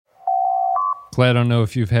Clay, I don't know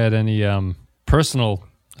if you've had any personal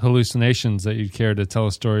hallucinations that you'd care to tell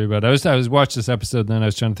a story about. I was watched this episode, and then I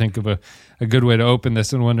was trying to think of a good way to open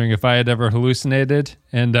this and wondering if I had ever hallucinated.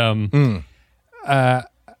 And the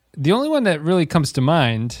only one that really comes to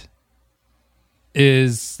mind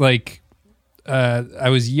is like I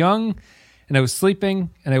was young and I was sleeping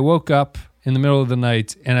and I woke up in the middle of the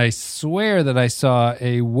night and I swear that I saw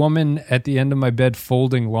a woman at the end of my bed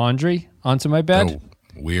folding laundry onto my bed. Oh,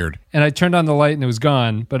 weird. And I turned on the light and it was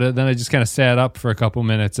gone, but then I just kind of sat up for a couple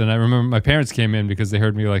minutes, and I remember my parents came in because they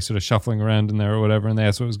heard me like sort of shuffling around in there or whatever, and they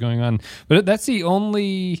asked what was going on. But that's the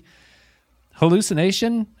only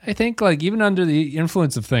hallucination, I think. Like, even under the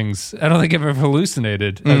influence of things, I don't think I've ever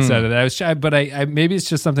hallucinated outside of that. I was shy, but I maybe it's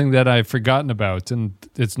just something that I've forgotten about and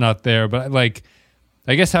it's not there. But like,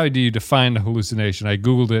 I guess, how do you define a hallucination? I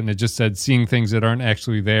Googled it and it just said seeing things that aren't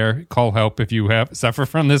actually there. Call help if you suffer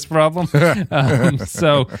from this problem.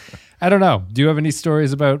 So I don't know. Do you have any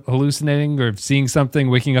stories about hallucinating or seeing something,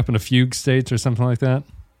 waking up in a fugue state or something like that?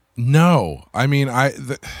 No. I mean,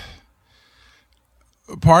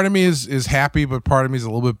 part of me is happy, but part of me is a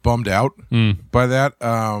little bit bummed out by that.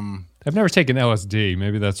 I've never taken LSD.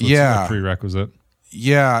 Maybe that's what's a prerequisite.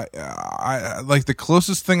 Yeah. I like the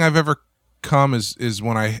closest thing I've ever come is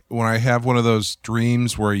when I have one of those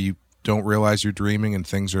dreams where you don't realize you're dreaming and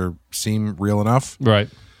things seem real enough. Right.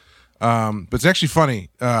 But it's actually funny,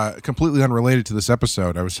 completely unrelated to this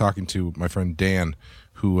episode. I was talking to my friend Dan,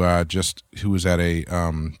 who was at a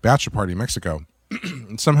bachelor party in Mexico,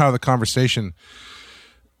 and somehow the conversation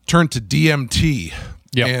turned to DMT.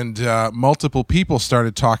 Yep. And multiple people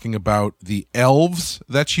started talking about the elves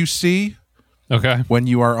that you see when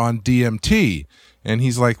you are on DMT. And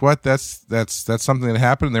he's like, "What? That's something that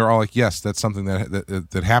happened." And they were all like, "Yes, that's something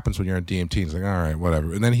that happens when you're on DMT." He's like, "All right,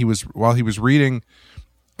 whatever." And then while he was reading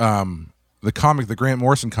the Grant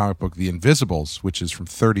Morrison comic book, The Invisibles, which is from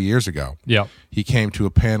 30 years ago. Yeah. He came to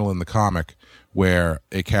a panel in the comic where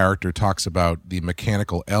a character talks about the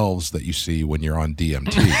mechanical elves that you see when you're on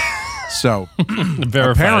DMT. So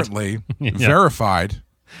apparently verified.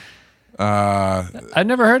 I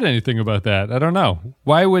never heard anything about that. I don't know.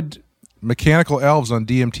 Why would mechanical elves on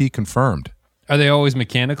DMT confirmed? Are they always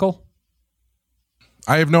mechanical?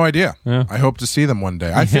 I have no idea. Yeah. I hope to see them one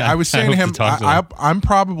day. I was saying to him, I'm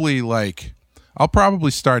probably like, I'll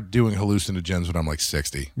probably start doing hallucinogens when I'm like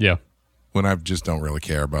 60. Yeah. When I just don't really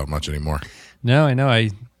care about much anymore. No, I know.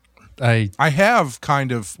 I have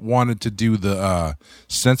kind of wanted to do the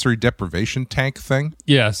sensory deprivation tank thing.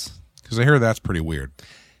 Yes. Because I hear that's pretty weird.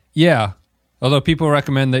 Yeah. Although people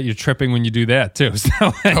recommend that you're tripping when you do that too. So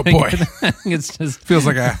oh boy, it's just feels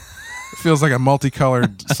like a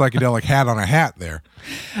multicolored psychedelic hat on a hat there.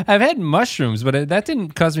 I've had mushrooms, but that didn't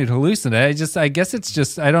cause me to hallucinate. I guess it's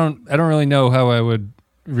just I don't really know how I would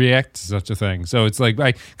react to such a thing. So it's like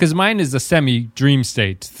because mine is a semi-dream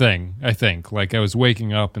state thing. I think like I was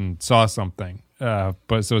waking up and saw something,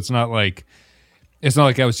 but so it's not like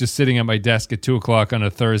I was just sitting at my desk at 2:00 on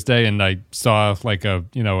a Thursday and I saw like a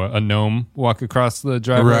gnome walk across the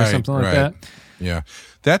driveway or something like that. Yeah,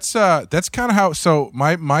 that's kind of how. So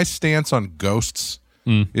my stance on ghosts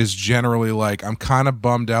is generally like I'm kind of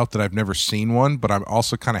bummed out that I've never seen one, but I'm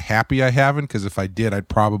also kind of happy I haven't, because if I did, I'd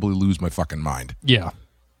probably lose my fucking mind. Yeah,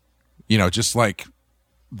 just like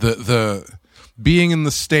the being in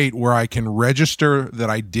the state where I can register that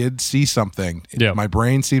I did see something. Yeah. My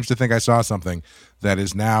brain seems to think I saw something that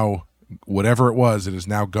is now, whatever it was, it is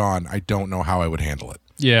now gone. I don't know how I would handle it.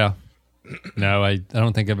 Yeah. No, I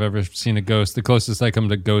don't think I've ever seen a ghost. The closest I come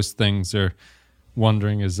to ghost things or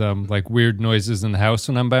wondering is like weird noises in the house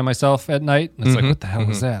when I'm by myself at night. And it's like, what the hell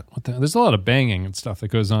is that? There's a lot of banging and stuff that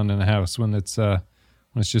goes on in the house when it's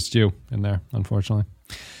just you in there, unfortunately.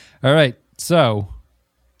 All right, so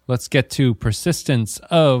let's get to Persistence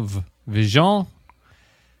of Vision,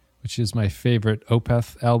 which is my favorite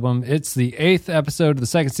Opeth album. It's the 8th episode of the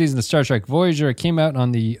second season of Star Trek Voyager. It came out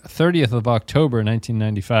on the 30th of October,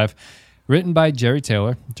 1995. Written by Jerry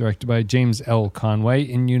Taylor, directed by James L. Conway.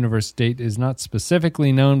 In-universe date is not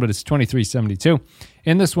specifically known, but it's 2372.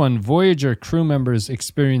 In this one, Voyager crew members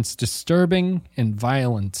experience disturbing and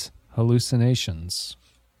violent hallucinations.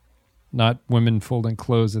 Not women folding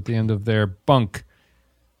clothes at the end of their bunk.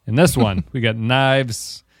 In this one, we got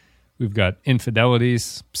knives, we've got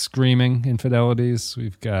infidelities, screaming infidelities,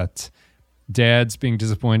 we've got dads being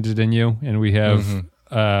disappointed in you, and we have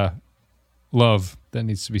love that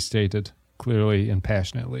needs to be stated clearly and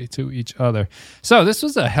passionately to each other. So this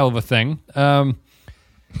was a hell of a thing. I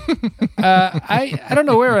don't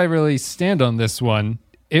know where I really stand on this one.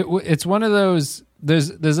 It's one of those, there's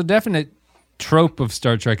a definite trope of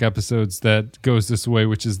Star Trek episodes that goes this way,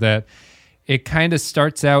 which is that it kind of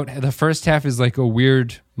starts out, the first half is like a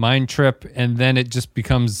weird mind trip, and then it just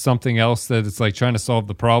becomes something else that it's like trying to solve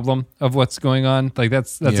the problem of what's going on. Like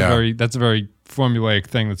that's a very formulaic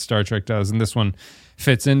thing that Star Trek does, and this one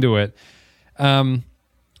fits into it.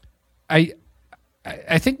 I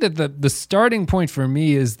think that the starting point for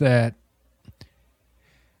me is that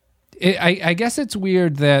I guess it's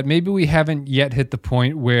weird that maybe we haven't yet hit the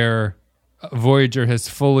point where Voyager has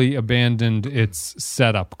fully abandoned its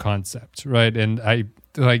setup concept, right? And I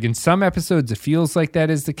like in some episodes it feels like that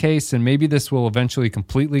is the case, and maybe this will eventually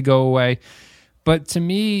completely go away. But to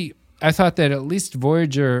me, I thought that at least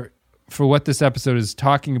Voyager, for what this episode is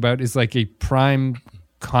talking about, is like a prime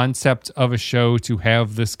concept of a show to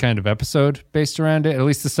have this kind of episode based around it. At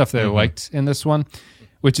least the stuff that I liked in this one,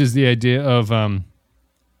 which is the idea of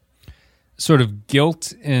sort of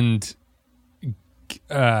guilt and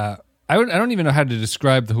I don't even know how to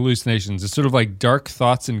describe the hallucinations. It's sort of like dark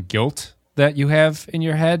thoughts and guilt that you have in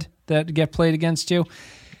your head that get played against you.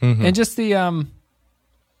 And just the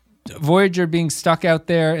Voyager being stuck out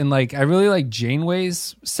there, and like I really like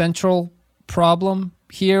Janeway's central problem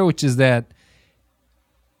here, which is that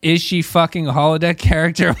is she fucking a holodeck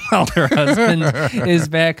character while her husband is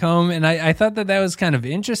back home? And I thought that was kind of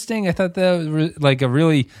interesting. I thought that was like a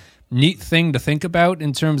really neat thing to think about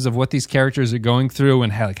in terms of what these characters are going through,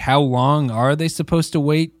 and how long are they supposed to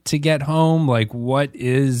wait to get home? Like, what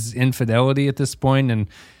is infidelity at this point, and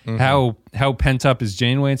how pent up is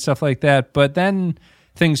Janeway and stuff like that. But then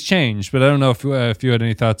things change. But I don't know if you had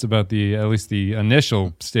any thoughts about at least the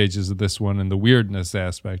initial stages of this one and the weirdness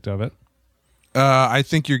aspect of it. I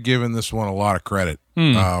think you're giving this one a lot of credit.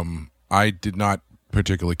 I did not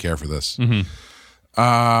particularly care for this.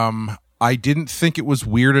 I didn't think it was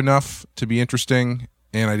weird enough to be interesting,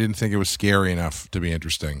 and I didn't think it was scary enough to be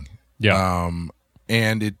interesting. Yeah.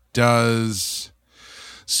 And it does.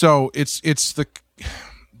 So it's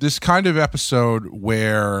this kind of episode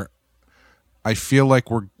where I feel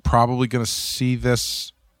like we're probably going to see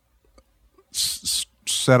this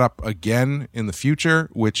set up again in the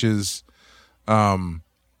future, which is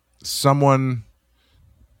someone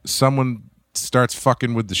starts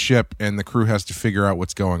fucking with the ship and the crew has to figure out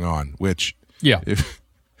what's going on, which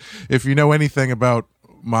if you know anything about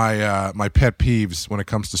my pet peeves when it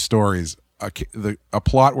comes to stories, a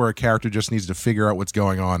plot where a character just needs to figure out what's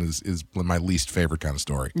going on is my least favorite kind of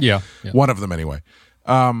story. Yeah. One of them anyway.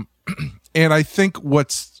 And I think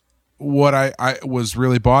what I was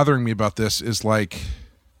really bothering me about this is like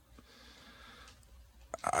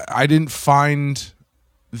I didn't find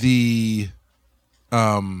the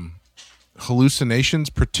hallucinations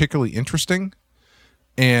particularly interesting,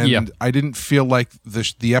 and I didn't feel like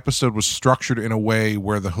the episode was structured in a way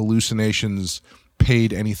where the hallucinations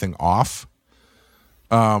paid anything off.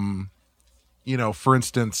 For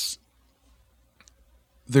instance,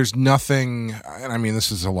 there's nothing, and I mean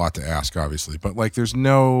this is a lot to ask obviously, but like there's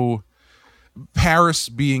no Paris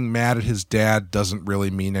being mad at his dad doesn't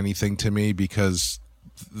really mean anything to me, because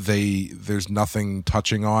there's nothing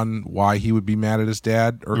touching on why he would be mad at his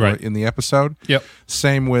dad or in the episode. Yep.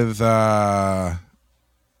 Same with Torres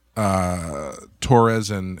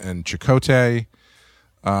and Chakotay.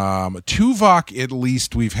 Tuvok, at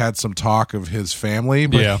least we've had some talk of his family,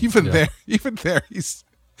 but even there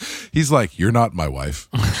he's like, you're not my wife.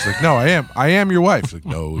 She's like, no, I am your wife. She's like,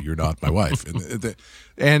 no, you're not my wife.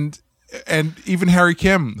 And even Harry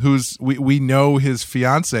Kim, who's we know his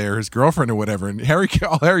fiance or his girlfriend or whatever, and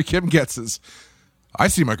all Harry Kim gets is, I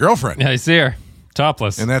see my girlfriend. Yeah, I see her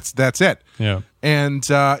topless, and that's it. Yeah, and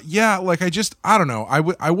like I don't know.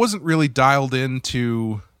 I wasn't really dialed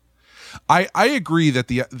into. I agree that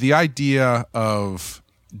the idea of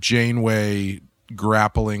Janeway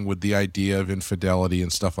grappling with the idea of infidelity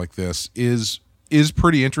and stuff like this is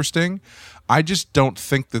pretty interesting. I just don't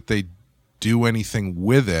think that they do anything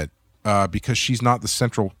with it. Because she's not the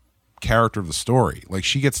central character of the story. Like,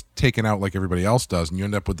 she gets taken out like everybody else does, and you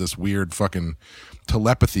end up with this weird fucking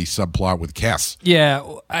telepathy subplot with Cass. Yeah,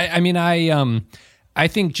 I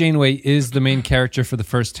think Janeway is the main character for the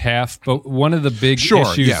first half, but one of the big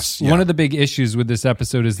one of the big issues with this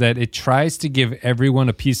episode is that it tries to give everyone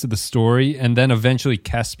a piece of the story, and then eventually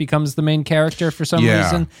Cass becomes the main character for some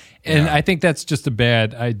reason. And I think that's just a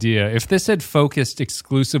bad idea. If this had focused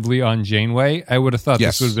exclusively on Janeway, I would have thought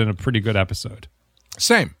this would have been a pretty good episode.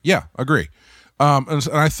 Same. Yeah, agree. And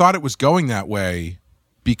I thought it was going that way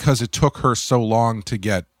because it took her so long to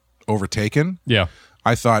get overtaken. Yeah.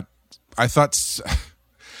 I thought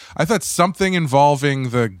something involving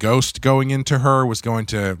the ghost going into her was going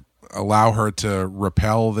to allow her to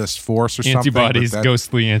repel this force or antibodies, something.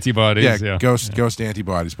 Ghostly antibodies. Yeah. Ghost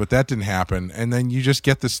antibodies. But that didn't happen. And then you just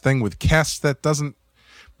get this thing with Kes that doesn't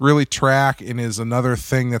really track and is another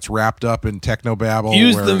thing that's wrapped up in technobabble.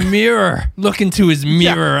 Use the mirror. Look into his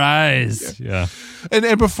mirror eyes. Yeah.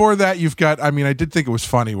 And before that, you've got, I mean, I did think it was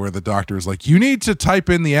funny where the doctor is like, you need to type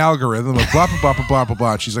in the algorithm of blah, blah, blah, blah, blah, blah,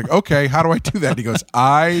 blah. And she's like, okay, how do I do that? And he goes,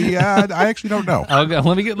 I actually don't know.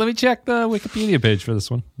 Let me check the Wikipedia page for this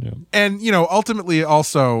one. Yeah. And, you know, ultimately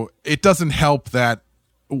also, it doesn't help that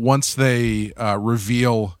once they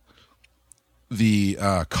reveal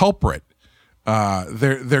the culprit,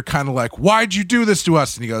 they're kind of like, why'd you do this to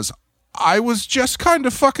us? And he goes, I was just kind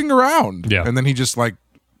of fucking around. Yeah. And then he just like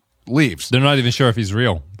leaves. They're not even sure if he's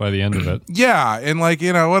real by the end of it. Yeah. And like,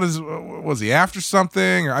 you know, was he after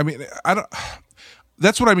something? Or, I mean,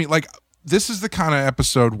 that's what I mean. Like, this is the kind of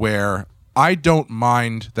episode where I don't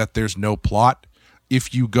mind that there's no plot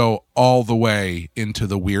if you go all the way into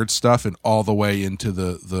the weird stuff and all the way into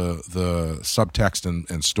the subtext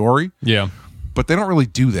and story. Yeah. But they don't really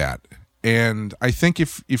do that. And I think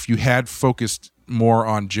if you had focused more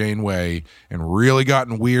on Janeway and really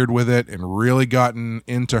gotten weird with it and really gotten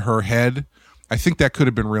into her head, I think that could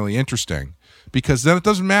have been really interesting, because then it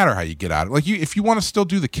doesn't matter how you get out of it. Like, if you want to still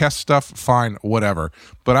do the Kes stuff, fine, whatever.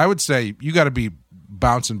 But I would say you got to be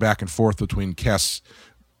bouncing back and forth between Kes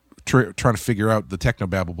trying to figure out the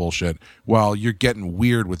technobabble bullshit while you're getting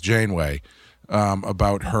weird with Janeway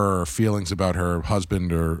about her feelings about her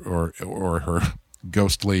husband or her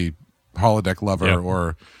ghostly holodeck lover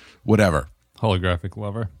or whatever. Holographic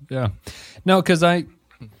lover. Yeah. No, because I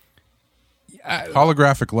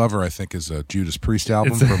Holographic Lover, I think, is a Judas Priest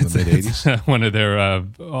album from the mid-'80s. One of their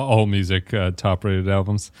all music top-rated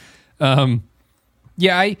albums. I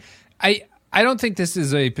don't think this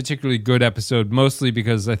is a particularly good episode, mostly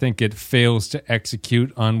because I think it fails to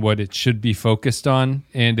execute on what it should be focused on,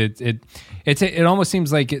 and it almost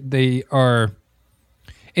seems like they are.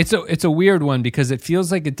 It's a weird one because it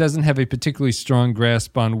feels like it doesn't have a particularly strong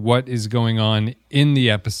grasp on what is going on in the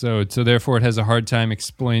episode, so therefore it has a hard time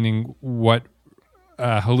explaining what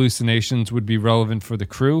hallucinations would be relevant for the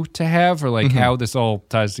crew to have, or like how this all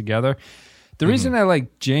ties together. The reason I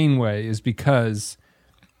like Janeway is because,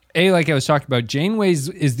 like I was talking about, Janeway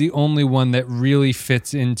is the only one that really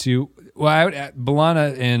fits into. Well,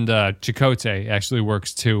 B'Elanna and Chakotay actually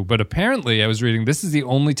works too, but apparently I was reading this is the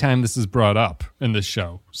only time this is brought up in this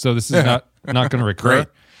show, so this is not going to recur. Great.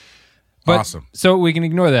 But, awesome. So we can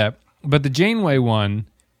ignore that. But the Janeway one,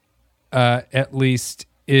 at least,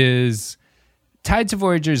 is tied to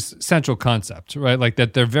Voyager's central concept, right? Like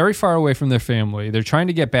that they're very far away from their family. They're trying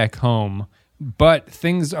to get back home, but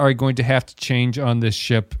things are going to have to change on this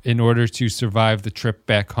ship in order to survive the trip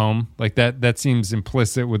back home. Like that seems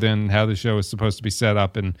implicit within how the show is supposed to be set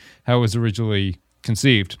up and how it was originally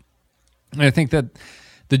conceived. And I think that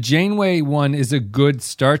the Janeway one is a good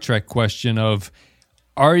Star Trek question of,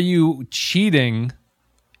 are you cheating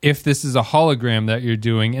if this is a hologram that you're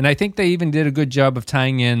doing? And I think they even did a good job of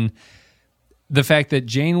tying in the fact that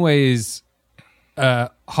Janeway's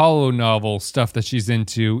holo novel stuff that she's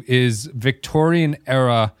into is Victorian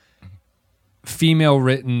era female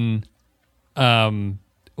written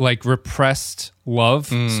like repressed love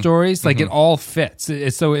stories. Like it all fits.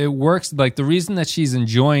 So it works. Like the reason that she's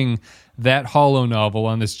enjoying that holo novel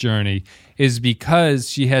on this journey is because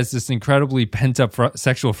she has this incredibly pent up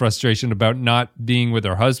sexual frustration about not being with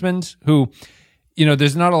her husband, who, you know,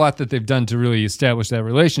 there's not a lot that they've done to really establish that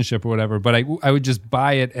relationship or whatever, but I would just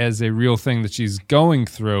buy it as a real thing that she's going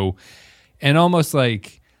through. And almost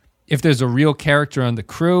like if there's a real character on the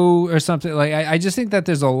crew or something, like I just think that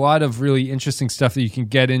there's a lot of really interesting stuff that you can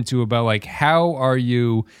get into about like, how are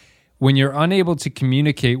you, when you're unable to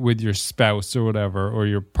communicate with your spouse or whatever, or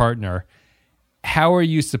your partner, how are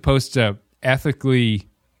you supposed to ethically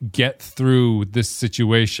get through this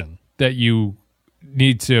situation that you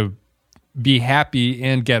need to be happy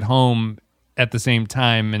and get home at the same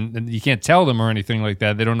time, and you can't tell them or anything like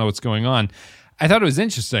that. They don't know what's going on. I thought it was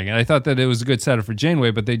interesting, and I thought that it was a good setup for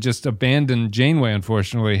Janeway, but they just abandoned Janeway,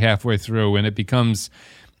 unfortunately, halfway through, and it becomes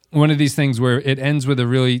one of these things where it ends with a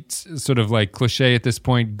really sort of like cliche at this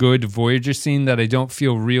point, good Voyager scene that I don't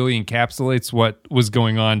feel really encapsulates what was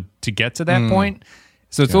going on to get to that point.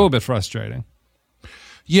 So it's a little bit frustrating.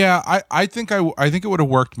 Yeah, I think it would have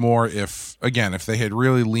worked more if they had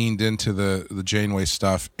really leaned into the Janeway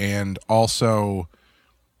stuff and also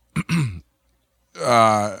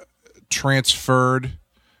transferred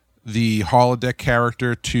the holodeck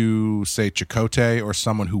character to, say, Chakotay or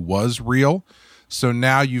someone who was real. So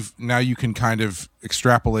now you can kind of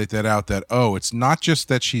extrapolate that out that, oh, it's not just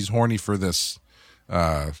that she's horny for this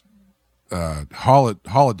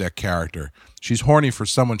holodeck character. She's horny for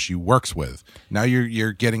someone she works with. Now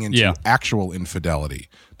you're getting into actual infidelity,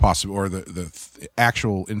 possibly, or the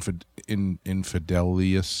actual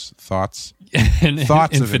infidelious thoughts.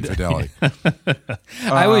 Thoughts of infidelity.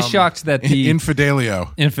 I was shocked that the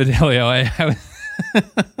infidelio.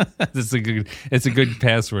 It's a good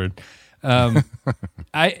password.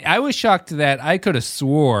 I was shocked that I could have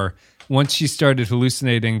swore once she started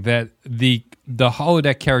hallucinating that the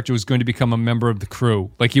holodeck character was going to become a member of the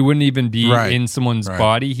crew. Like he wouldn't even be in someone's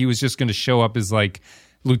body. He was just going to show up as like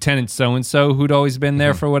Lieutenant so-and-so who'd always been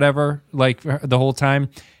there for whatever, like the whole time.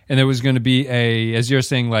 And there was going to be as you're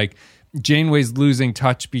saying, like Janeway's losing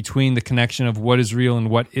touch between the connection of what is real and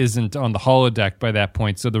what isn't on the holodeck by that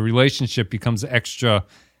point. So the relationship becomes extra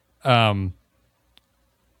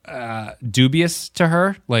dubious to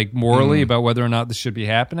her, like morally about whether or not this should be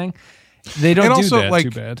happening. They don't do that, like,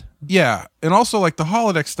 too bad. Yeah, and also like the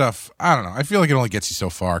holodeck stuff, I don't know. I feel like it only gets you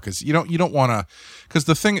so far because you don't want to. Because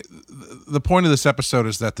the point of this episode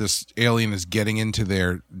is that this alien is getting into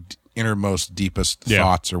their innermost, deepest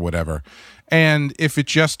thoughts or whatever. And if it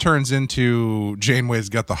just turns into Janeway's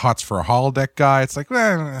got the hots for a holodeck guy, it's like,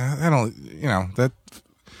 I don't, that.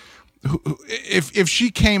 If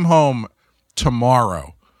she came home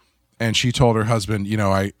tomorrow and she told her husband,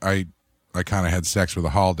 I kind of had sex with a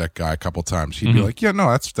holodeck guy a couple times, he'd be like, yeah, no,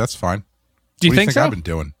 that's fine. Do you think so? I've been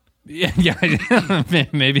doing? Yeah,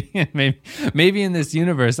 maybe in this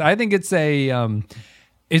universe. I think it's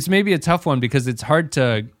it's maybe a tough one because it's hard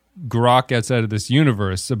to grok outside of this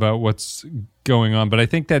universe about what's going on. But I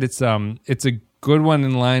think that it's a good one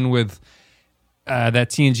in line with that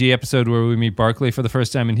TNG episode where we meet Barclay for the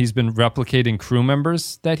first time and he's been replicating crew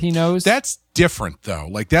members that he knows. That's different, though.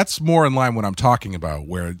 Like, that's more in line what I'm talking about,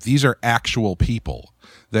 where these are actual people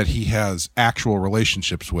that he has actual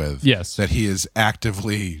relationships with. Yes. That he is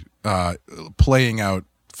actively playing out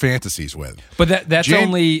fantasies with. But that's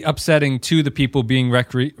only upsetting to the people being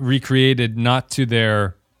recreated, not to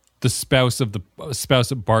the spouse of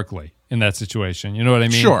Barclay in that situation. You know what I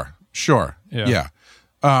mean? Sure. Yeah.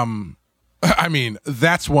 I mean,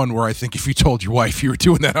 that's one where I think if you told your wife you were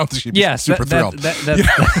doing that, I don't think she'd be super thrilled.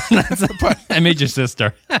 I made your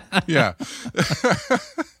sister. Yeah.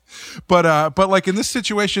 But like in this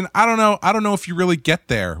situation, I don't know if you really get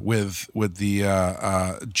there with the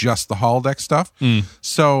just the holodeck stuff.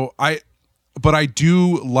 So I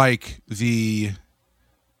do like the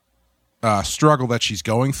struggle that she's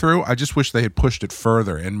going through. I just wish they had pushed it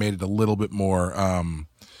further and made it a little bit more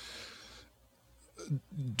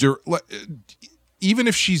even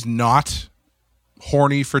if she's not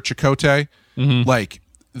horny for Chakotay, like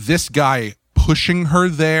this guy pushing her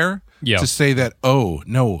there to say that, oh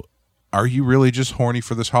no, are you really just horny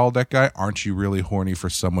for this holodeck guy? Aren't you really horny for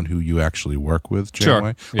someone who you actually work with,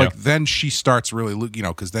 Janeway? Sure. Yeah. Like then she starts really,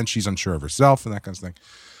 because then she's unsure of herself and that kind of thing.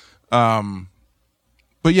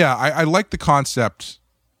 But yeah, I like the concept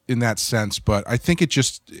in that sense, but I think it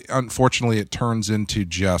just, unfortunately, it turns into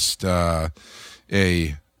just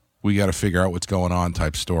we got to figure out what's going on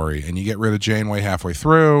type story, and you get rid of Janeway halfway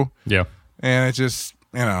through. Yeah, and it just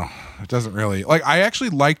it doesn't really like. I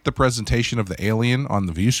actually liked the presentation of the alien on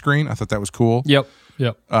the view screen. I thought that was cool. Yep.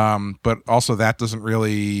 But also that doesn't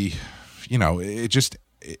really, it just.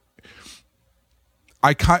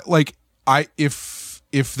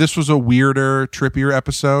 If this was a weirder, trippier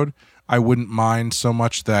episode, I wouldn't mind so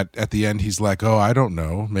much that at the end he's like, oh, I don't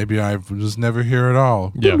know, maybe I was never here at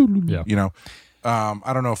all. Yeah.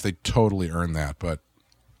 I don't know if they totally earned that, but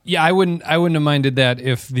yeah, I wouldn't have minded that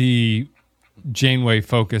if the Janeway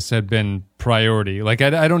focus had been priority. Like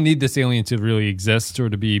I don't need this alien to really exist or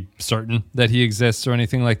to be certain that he exists or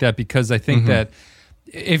anything like that, because I think that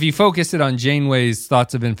if you focus it on Janeway's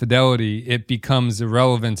thoughts of infidelity, it becomes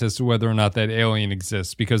irrelevant as to whether or not that alien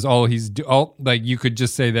exists, because you could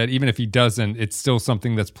just say that even if he doesn't, it's still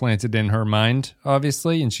something that's planted in her mind,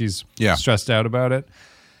 obviously, and she's stressed out about it.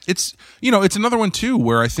 It's it's another one too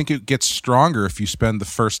where I think it gets stronger if you spend the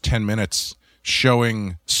first 10 minutes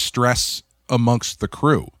showing stress amongst the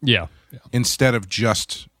crew. Yeah. Instead of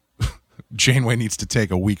just Janeway needs to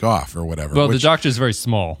take a week off or whatever. Well, the doctor's very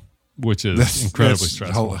small, which is incredibly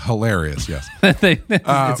stressful. Hilarious, yes.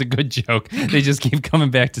 It's a good joke. They just keep coming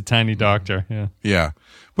back to Tiny Doctor. Yeah.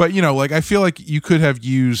 But, I feel like you could have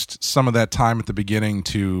used some of that time at the beginning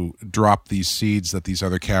to drop these seeds that these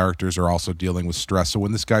other characters are also dealing with stress. So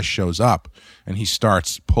when this guy shows up and he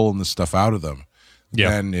starts pulling this stuff out of them,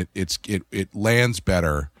 then it lands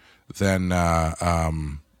better than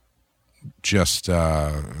just,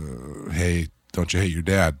 hey, don't you hate your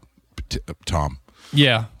dad, Tom?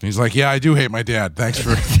 Yeah. He's like, yeah, I do hate my dad. Thanks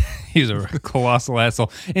for He's a colossal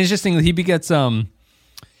asshole. And it's interesting that he begets. I'm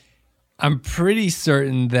pretty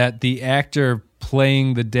certain that the actor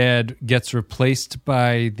playing the dad gets replaced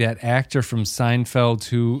by that actor from Seinfeld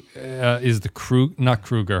who is not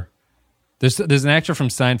Kruger. There's an actor from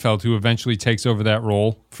Seinfeld who eventually takes over that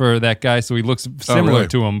role for that guy, so he looks similar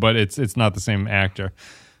to him, but it's not the same actor.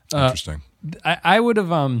 Interesting. I would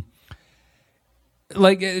have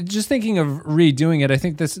just thinking of redoing it. I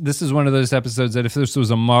think this is one of those episodes that if this was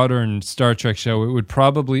a modern Star Trek show, it would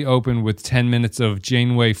probably open with 10 minutes of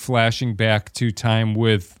Janeway flashing back to time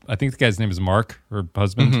with, I think the guy's name is Mark, her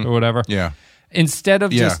husband or whatever. Yeah. Instead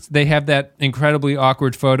of just, they have that incredibly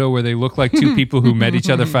awkward photo where they look like two people who met each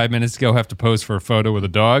other 5 minutes ago have to pose for a photo with a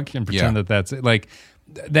dog and pretend that that's it. Like,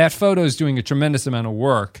 that photo is doing a tremendous amount of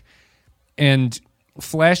work. And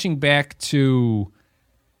flashing back to,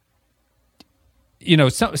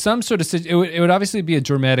 some sort of, it would obviously be a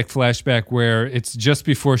dramatic flashback where it's just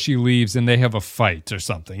before she leaves and they have a fight or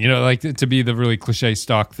something, like to be the really cliche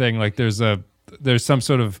stock thing. Like there's some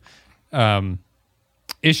sort of,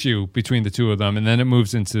 issue between the two of them, and then it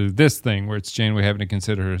moves into this thing where it's Janeway having to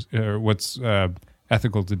consider what's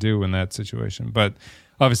ethical to do in that situation. But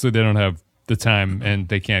obviously they don't have the time and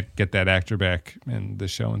they can't get that actor back in the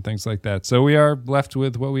show and things like that. So we are left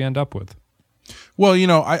with what we end up with. Well,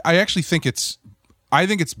 I actually think it's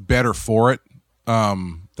better for it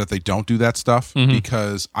that they don't do that stuff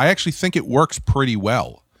because I actually think it works pretty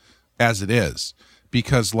well as it is,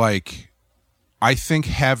 because I think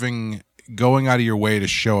going out of your way to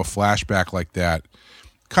show a flashback like that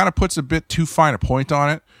kind of puts a bit too fine a point on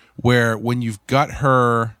it, where when you've got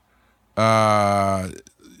her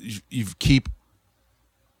you keep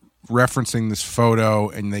referencing this photo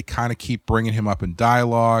and they kind of keep bringing him up in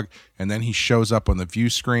dialogue and then he shows up on the view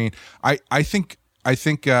screen. I think Kate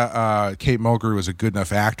Mulgrew is a good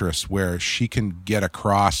enough actress where she can get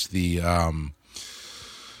across the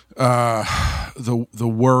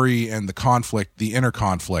worry and the conflict, the inner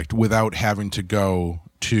conflict, without having to go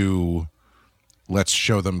to let's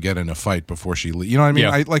show them get in a fight before she leaves. You know what I mean?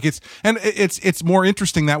 Yeah. It's more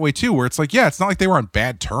interesting that way too, where it's like, yeah, it's not like they were on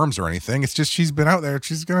bad terms or anything. It's just she's been out there.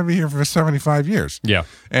 She's going to be here for 75 years. Yeah,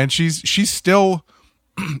 and she's still.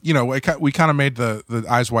 We kind of made the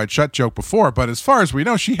eyes wide shut joke before, but as far as we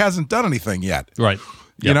know, she hasn't done anything yet. Right.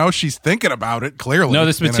 Yep. She's thinking about it, clearly. No,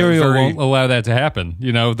 this material won't allow that to happen.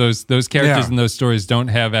 Those characters in those stories don't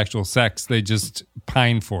have actual sex. They just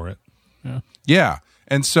pine for it. Yeah.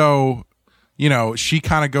 And so, she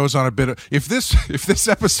kind of goes on a bit of... If this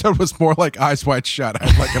episode was more like Eyes Wide Shut,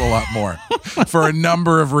 I'd like it a lot more. For a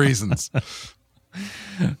number of reasons.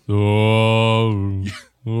 Oh.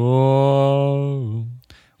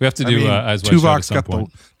 We have to do Eyes Wide Shut at some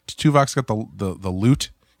point. Tuvok's got the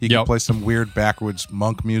lute. He can play some weird backwards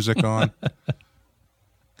monk music on.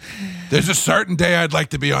 There's a certain day I'd like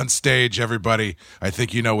to be on stage, everybody. I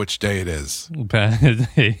think you know which day it is.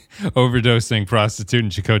 Overdosing prostitute in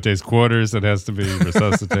Chakotay's quarters that has to be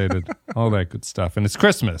resuscitated. All that good stuff. And it's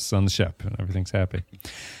Christmas on the ship and everything's happy.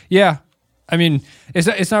 Yeah. I mean,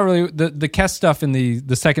 it's not really... The Kess stuff and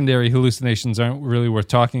the secondary hallucinations aren't really worth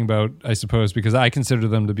talking about, I suppose, because I consider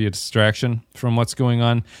them to be a distraction from what's going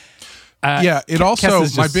on. It also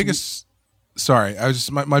my biggest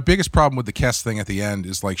problem with the Kess thing at the end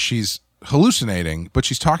is she's hallucinating, but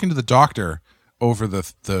she's talking to the doctor over the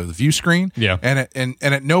view screen. Yeah, and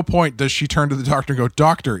at no point does she turn to the doctor and go,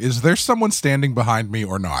 "Doctor, is there someone standing behind me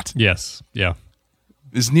or not?" Yes, yeah.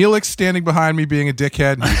 Is Neelix standing behind me being a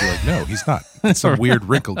dickhead? And he'd be like, "No, he's not. It's some weird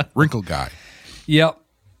wrinkled guy." Yep.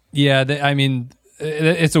 Yeah.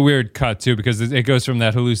 It's a weird cut, too, because it goes from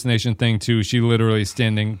that hallucination thing to she literally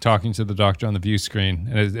standing talking to the doctor on the view screen.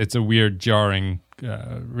 And it's a weird, jarring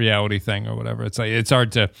reality thing or whatever. It's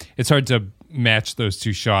hard to match those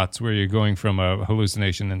two shots where you're going from a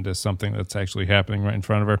hallucination into something that's actually happening right in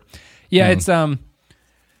front of her. Yeah, it's...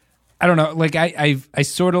 I don't know. I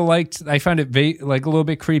sort of liked... I found it a little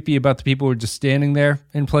bit creepy about the people who are just standing there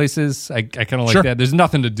in places. I kind of like that. There's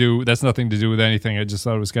nothing to do... That's nothing to do with anything. I just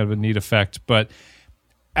thought it was kind of a neat effect. But...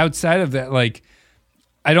 outside of that,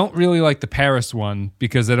 I don't really like the Paris one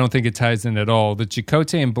because I don't think it ties in at all. The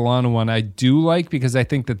Chakotay and B'Elanna one I do like because I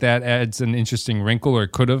think that adds an interesting wrinkle, or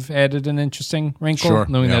could have added an interesting wrinkle,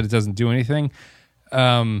 knowing that it doesn't do anything.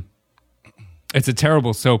 It's a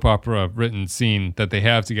terrible soap opera written scene that they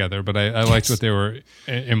have together, but I liked what they were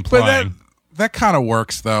implying. But that kind of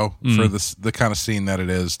works, though, for the kind of scene that it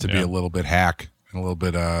is, to be a little bit hack and a little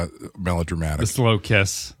bit melodramatic. The slow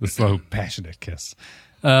kiss, the slow, passionate kiss.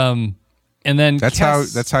 And then that's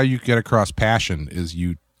how you get across passion, is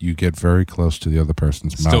you you get very close to the other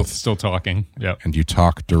person's mouth. Still talking. Yeah. And you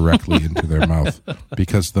talk directly into their mouth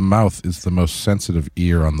because the mouth is the most sensitive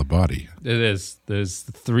ear on the body. It is. There's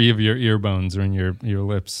 3 of your ear bones are in your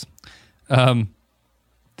lips.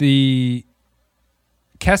 The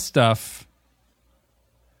Kes stuff,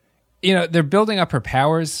 they're building up her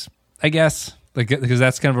powers, I guess, because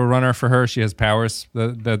that's kind of a runner for her. She has powers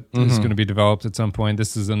that is going to be developed at some point.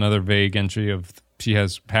 This is another vague entry of she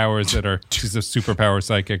has powers that are, she's a superpower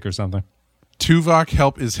psychic or something.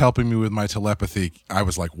 Tuvok is helping me with my telepathy. I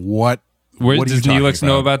was like, what? What does Neelix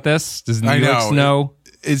know about this? Does Neelix know?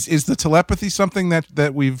 Is the telepathy something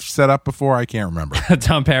that we've set up before? I can't remember.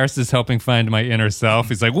 Tom Paris is helping find my inner self.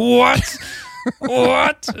 He's like, what?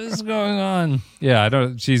 What is going on? Yeah, I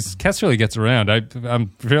don't. Kes really gets around.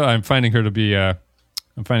 I'm finding her to be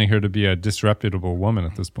a disreputable woman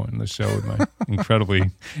at this point in the show with my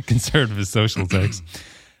incredibly conservative social takes.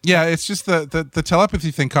 Yeah, it's just the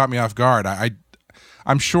telepathy thing caught me off guard.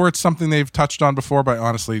 I'm sure it's something they've touched on before, but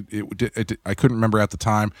honestly, I couldn't remember at the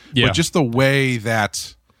time. Yeah. But just the way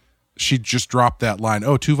that she just dropped that line,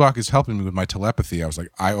 "Oh, Tuvok is helping me with my telepathy." I was like,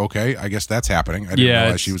 I guess that's happening. I didn't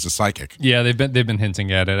realize she was a psychic. Yeah, they've been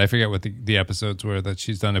hinting at it. I forget what the episodes were that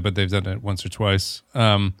she's done it, but they've done it once or twice.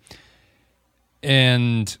 And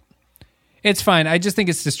it's fine. I just think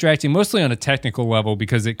it's distracting, mostly on a technical level,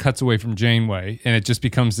 because it cuts away from Janeway and it just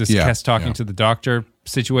becomes this Kes talking to the Doctor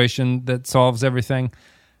situation that solves everything.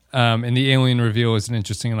 And the alien reveal isn't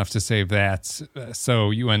interesting enough to save that. So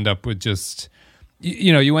you end up with just,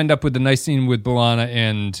 you end up with the nice scene with B'Elanna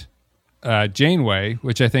and Janeway,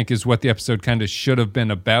 which I think is what the episode kind of should have been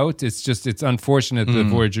about. It's just, it's unfortunate that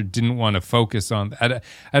Voyager didn't want to focus on that.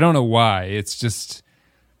 I don't know why. It's just,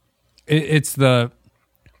 it's the...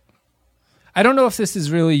 I don't know if this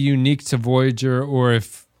is really unique to Voyager or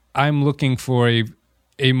if I'm looking for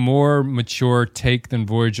a more mature take than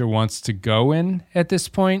Voyager wants to go in at this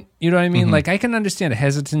point. You know what I mean? Like, I can understand a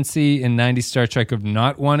hesitancy in 90s Star Trek of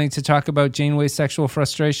not wanting to talk about Janeway's sexual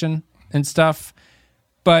frustration and stuff,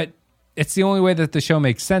 but it's the only way that the show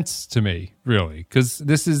makes sense to me, really, because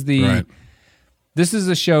this is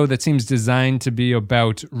a show that seems designed to be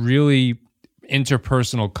about really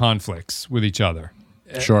interpersonal conflicts with each other.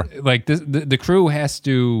 Sure. Like the crew has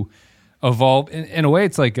to evolve in a way.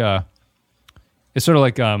 It's like it's sort of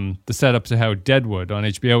like the setup to how Deadwood on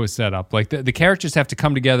HBO is set up. Like the characters have to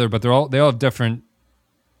come together, but they all have different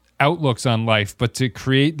outlooks on life. But to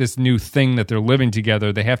create this new thing that they're living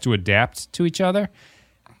together, they have to adapt to each other.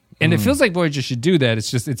 And it feels like Voyager should do that.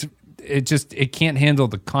 It can't handle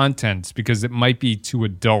the content because it might be too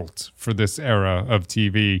adult for this era of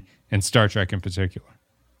TV and Star Trek in particular.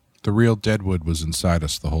 The real Deadwood was inside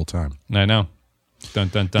us the whole time. I know. Dun,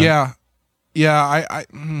 dun, dun. Yeah.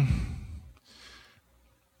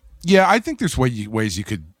 I think there's ways you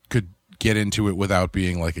could get into it without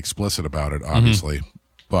being like explicit about it, obviously.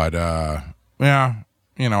 But I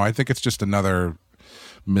think it's just another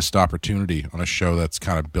missed opportunity on a show that's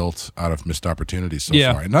kind of built out of missed opportunities so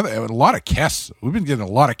far. A lot of Kes. We've been getting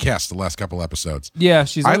a lot of Kes the last couple episodes. Yeah,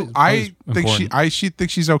 she's. I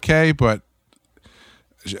think she's okay, but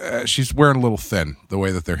she's wearing a little thin the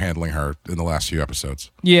way that they're handling her in the last few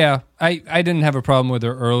episodes. Yeah, I didn't have a problem with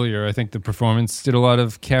her earlier. I think the performance did a lot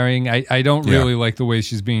of carrying. I don't really like the way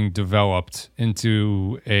she's being developed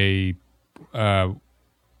into a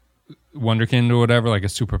wonderkind or whatever, like a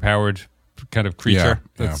superpowered kind of creature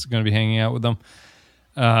that's going to be hanging out with them.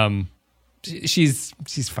 She's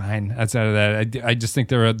fine outside of that. I just think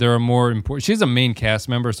there are more important. She's a main cast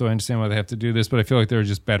member, so I understand why they have to do this. But I feel like there are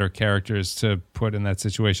just better characters to put in that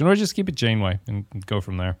situation, or just keep it Janeway and go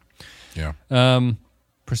from there. Yeah.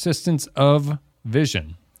 Persistence of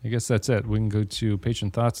Vision. I guess that's it. We can go to patron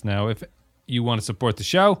thoughts now. If you want to support the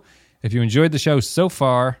show, if you enjoyed the show so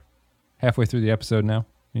far, halfway through the episode now,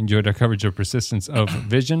 you enjoyed our coverage of Persistence of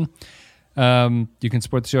Vision. You can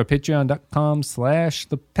support the show at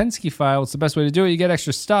patreon.com/The Pensky File. It's the best way to do it. You get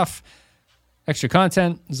extra stuff, extra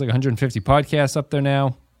content. There's like 150 podcasts up there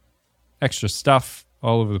now. Extra stuff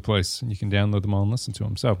all over the place. And you can download them all and listen to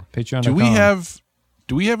them. So, patreon.com.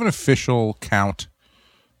 Do we have an official count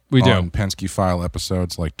on Pensky File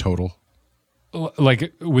episodes, like total?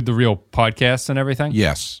 Like with the real podcasts and everything?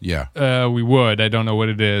 Yes, yeah. We would. I don't know what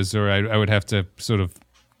it is, or I would have to sort of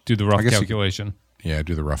do the rough calculation. Yeah,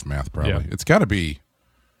 do the rough math, probably. Yeah. It's got to be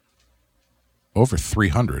over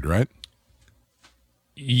 300, right?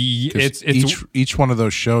 Each one of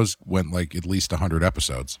those shows went like at least 100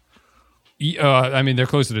 episodes. I mean, they're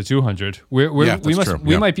closer to 200. We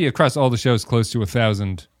might be across all the shows close to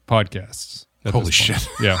 1,000 podcasts. Holy shit!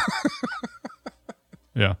 Yeah,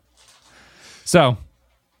 yeah. So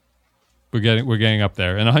We're getting up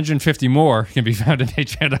there. And 150 more can be found at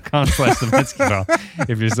patreon.com/Devinsky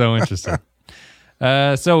if you're so interested.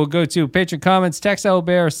 So we'll go to Patreon comments. Textile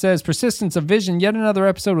Bear says, persistence of vision, yet another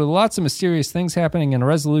episode with lots of mysterious things happening and a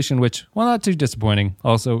resolution which, while not too disappointing,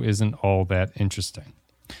 also isn't all that interesting.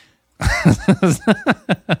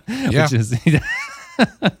 Yeah.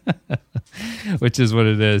 Which is what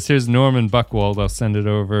it is. Here's Norman Buckwald. I'll send it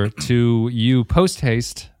over to you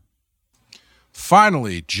post-haste.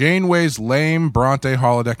 Finally, Janeway's lame Bronte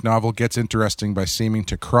holodeck novel gets interesting by seeming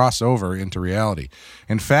to cross over into reality.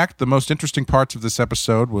 In fact, the most interesting parts of this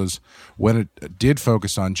episode was when it did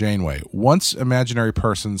focus on Janeway. Once imaginary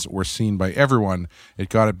persons were seen by everyone, it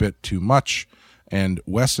got a bit too much, and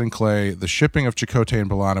Wes and Clay, the shipping of Chakotay and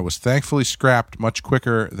B'Elanna was thankfully scrapped much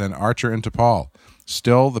quicker than Archer and T'Pol.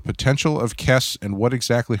 Still, the potential of Kes and what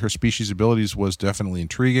exactly her species' abilities was definitely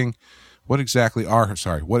intriguing. What exactly are her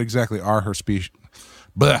species?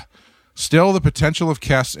 Still, the potential of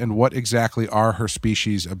Kes and what exactly are her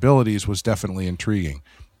species' abilities was definitely intriguing.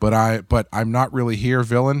 But I'm not really here,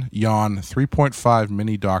 villain. Yawn. 3.5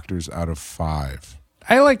 mini doctors out of 5.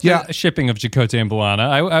 I like the shipping of Chakotay and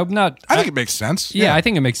B'Elanna. I think it makes sense. Yeah, I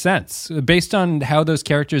think it makes sense. Based on how those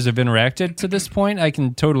characters have interacted to this point, I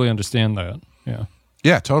can totally understand that. Yeah.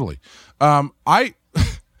 Yeah, totally. I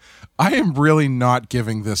am really not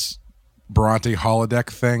giving this Bronte holodeck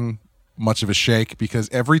thing much of a shake because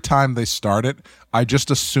every time they start it, I just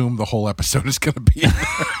assume the whole episode is going to be in there.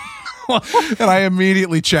 And I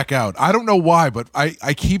immediately check out. I don't know why, but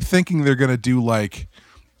I keep thinking they're going to do like,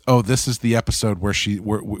 oh, this is the episode where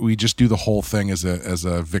we just do the whole thing as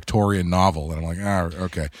a Victorian novel, and I'm like,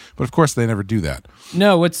 okay. But of course, they never do that.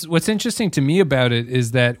 No, what's interesting to me about it is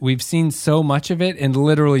that we've seen so much of it, and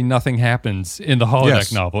literally nothing happens in the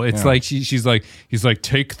holodeck novel. It's like he's like,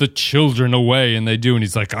 take the children away, and they do, and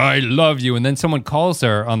he's like, I love you, and then someone calls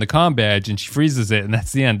her on the comm badge, and she freezes it, and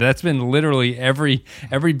that's the end. That's been literally every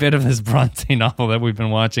bit of this Bronte novel that we've been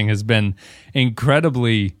watching has been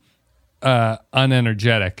incredibly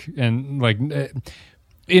unenergetic, and like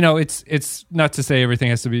it's not to say everything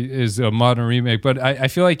has to be is a modern remake, but I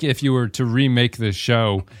feel like if you were to remake this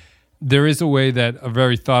show, there is a way that a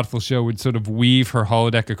very thoughtful show would sort of weave her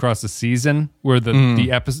holodeck across a season where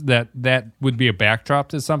the episode that would be a backdrop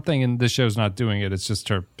to something, and this show's not doing it. It's just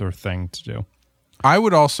her thing to do. I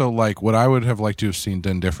would also like, what I would have liked to have seen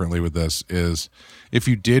done differently with this is if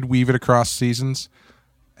you did weave it across seasons,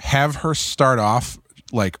 have her start off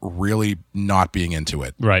like really not being into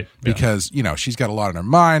it. Right. Because, she's got a lot on her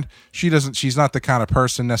mind. She's not the kind of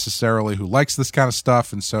person necessarily who likes this kind of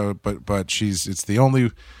stuff. And so, but it's the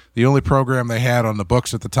only program they had on the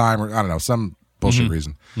books at the time, or I don't know, some bullshit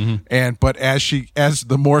reason. Mm-hmm. But as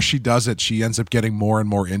the more she does it, she ends up getting more and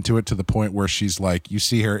more into it to the point where she's like, you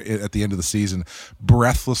see her at the end of the season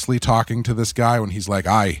breathlessly talking to this guy when he's like,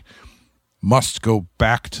 I must go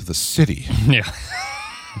back to the city. Yeah.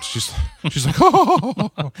 She's like, oh,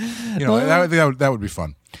 that would be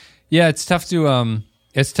fun. Yeah, it's tough to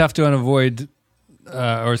unavoid,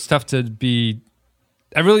 or it's tough to be.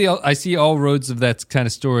 I see all roads of that kind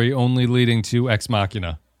of story only leading to Ex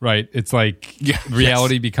Machina, right? It's like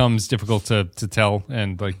reality becomes difficult to tell,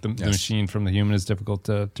 and like the machine from the human is difficult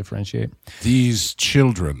to differentiate. These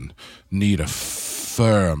children need a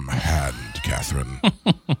firm hand, Catherine.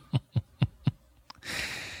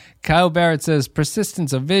 Kyle Barrett says,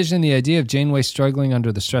 persistence of vision, the idea of Janeway struggling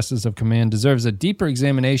under the stresses of command deserves a deeper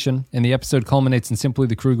examination, and the episode culminates in simply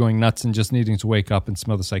the crew going nuts and just needing to wake up and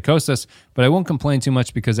smell the psychosis, but I won't complain too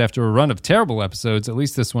much because after a run of terrible episodes, at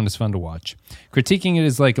least this one is fun to watch. Critiquing it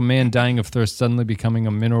is like a man dying of thirst suddenly becoming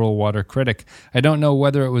a mineral water critic. I don't know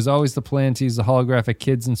whether it was always the plan to use the holographic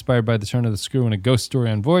kids inspired by the turn of the screw in a ghost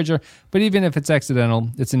story on Voyager, but even if it's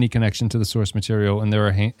accidental, it's a neat connection to the source material, and there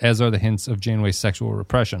are as are the hints of Janeway's sexual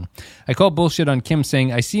repression. I call bullshit on Kim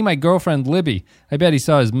saying, I see my girlfriend Libby. I bet he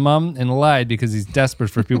saw his mom and lied because he's desperate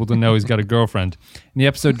for people to know he's got a girlfriend. And the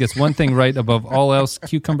episode gets one thing right above all else.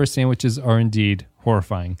 Cucumber sandwiches are indeed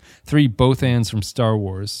horrifying. 3 both ands from Star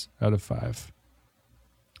Wars out of 5.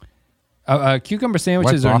 Cucumber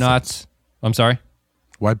sandwiches are not... I'm sorry?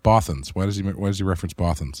 Why Bothans? Why does he reference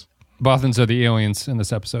Bothans? Bothans are the aliens in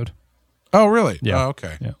this episode. Oh, really? Yeah. Oh,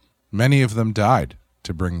 okay. Yeah. Many of them died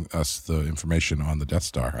to bring us the information on the Death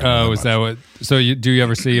Star. Oh, is that what? So do you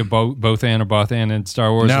ever see a Bothan or Bothan in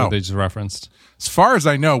Star Wars? No. Or they just referenced? As far as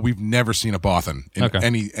I know, we've never seen a Bothan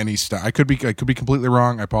in any Star. I could be completely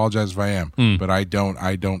wrong. I apologize if I am, but I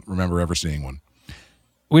don't remember ever seeing one.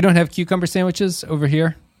 We don't have cucumber sandwiches over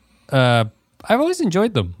here. I've always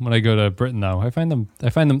enjoyed them when I go to Britain. Though I find them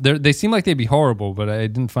they seem like they'd be horrible, but I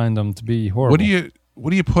didn't find them to be horrible. What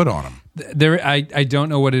do you put on them? I don't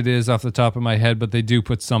know what it is off the top of my head, but they do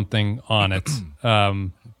put something on it. Let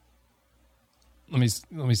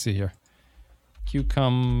me see here.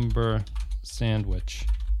 Cucumber sandwich.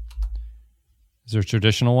 Is there a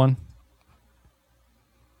traditional one?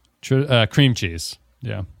 Cream cheese.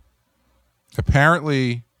 Yeah.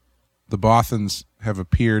 Apparently, the Bothans have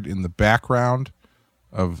appeared in the background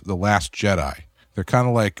of The Last Jedi. They're kind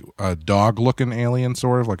of like a dog-looking alien,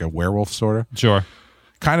 sort of like a werewolf, sort of. Sure.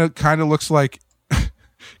 Kind of looks like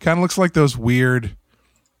those weird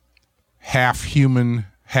half-human,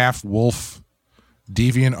 half-wolf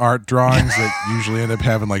deviant art drawings that usually end up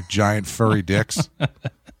having like giant furry dicks,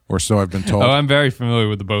 or so I've been told. Oh, I'm very familiar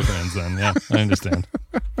with the both ends then. Yeah, I understand.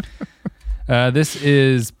 This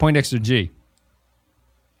is Poindexter G.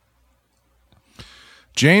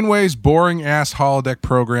 Janeway's boring-ass holodeck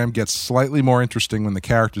program gets slightly more interesting when the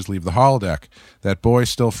characters leave the holodeck. That boy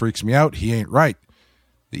still freaks me out. He ain't right.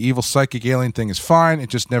 The evil psychic alien thing is fine. It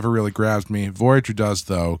just never really grabs me. Voyager does,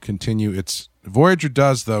 though, continue its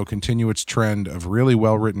trend of really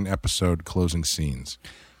well-written episode closing scenes.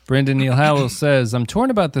 Brandon Neal Howell says, I'm torn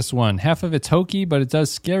about this one. Half of it's hokey, but it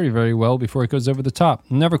does scary very well before it goes over the top.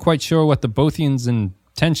 I'm never quite sure what the Bothians'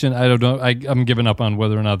 intention, I don't know, I'm giving up on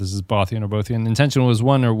whether or not this is Bothian or Bothian. Intention was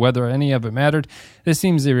one or whether any of it mattered. This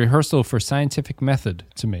seems a rehearsal for scientific method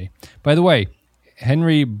to me. By the way,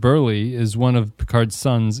 Henry Burley is one of Picard's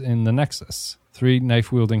sons in the Nexus. 3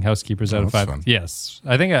 knife-wielding housekeepers out of 5. Fun. Yes.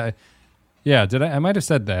 I might have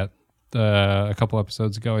said that a couple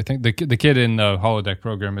episodes ago. I think the kid in the holodeck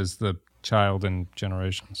program is the child in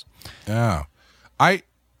Generations. Yeah. I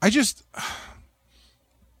just,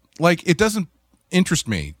 like, it doesn't interest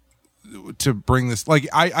me to bring this. Like,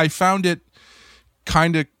 I found it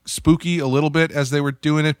kind of spooky a little bit as they were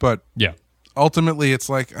doing it, but yeah. Ultimately, it's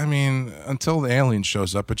like, I mean, until the alien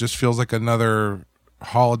shows up, it just feels like another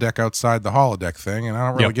holodeck outside the holodeck thing, and I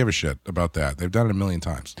don't really give a shit about that. They've done it a million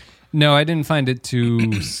times. No, I didn't find it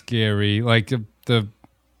too scary. Like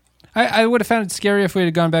I would have found it scary if we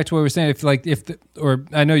had gone back to what we were saying. Or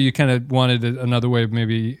I know you kind of wanted another way of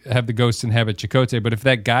maybe have the ghost inhabit Chakotay, but if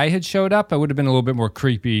that guy had showed up, I would have been a little bit more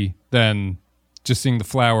creepy than just seeing the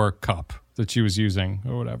flower cup that she was using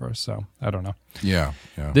or whatever. So I don't know. Yeah.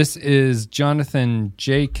 This is Jonathan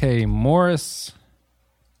J.K. Morris.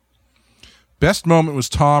 Best moment was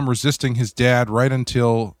Tom resisting his dad right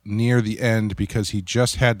until near the end because he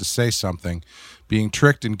just had to say something, being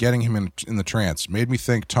tricked and getting him in the trance. Made me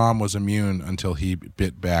think Tom was immune until he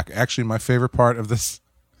bit back. Actually, my favorite part of this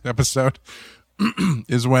episode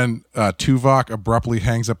is when Tuvok abruptly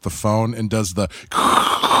hangs up the phone and does the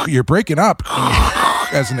 "you're breaking up"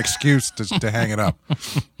 as an excuse to hang it up.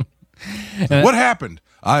 What happened?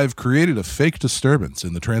 I've created a fake disturbance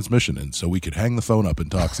in the transmission, and so we could hang the phone up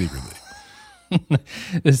and talk secretly.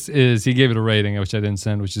 He gave it a rating, which I didn't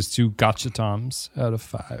send, which is 2 gotcha toms out of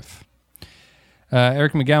 5.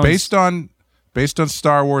 Eric McGowan. Based on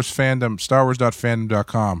Star Wars fandom,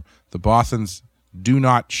 StarWars.fandom.com, the Bothans do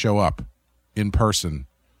not show up in person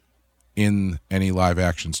in any live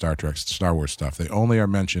action Star Wars stuff. They only are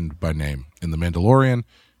mentioned by name in The Mandalorian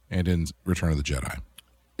and in Return of the Jedi.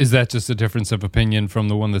 Is that just a difference of opinion from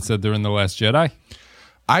the one that said they're in The Last Jedi?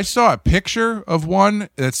 I saw a picture of one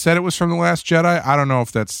that said it was from The Last Jedi. I don't know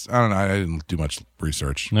if that's... I don't know. I didn't do much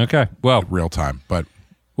research. Okay. Well... Real time, but...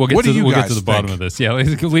 We'll get to the bottom of this. Yeah,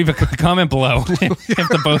 leave a comment below if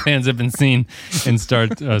the both hands have been seen in Star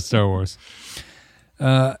Wars.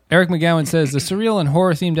 Eric McGowan says, a surreal and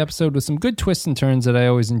horror-themed episode with some good twists and turns that I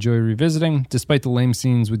always enjoy revisiting, despite the lame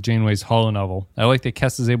scenes with Janeway's holonovel. I like that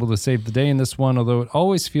Kess is able to save the day in this one, although it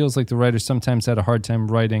always feels like the writers sometimes had a hard time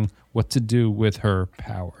writing what to do with her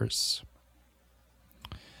powers.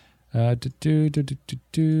 Groppler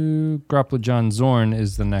John Zorn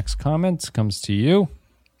is the next comment. Comes to you.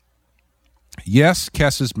 Yes,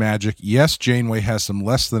 Kess is magic. Yes, Janeway has some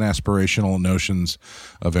less than aspirational notions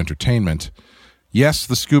of entertainment. Yes,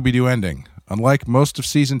 the Scooby-Doo ending. Unlike most of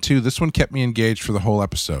Season 2, this one kept me engaged for the whole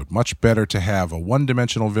episode. Much better to have a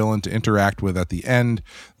one-dimensional villain to interact with at the end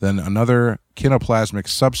than another kinoplasmic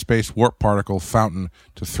subspace warp particle fountain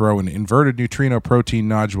to throw an inverted neutrino protein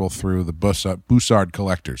nodule through the Bussard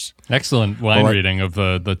collectors. Excellent line reading of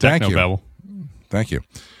the technobabble. Thank you.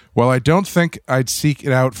 While I don't think I'd seek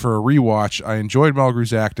it out for a rewatch, I enjoyed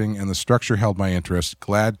Mulgrew's acting, and the structure held my interest.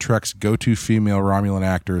 Glad Trek's go-to female Romulan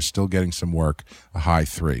actor is still getting some work. A high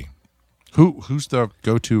 3. Who's the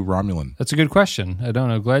go-to Romulan? That's a good question. I don't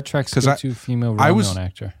know. Glad Trek's go-to female Romulan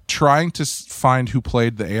actor. Trying to find who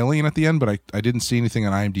played the alien at the end, but I didn't see anything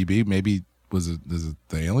on IMDb. Maybe is it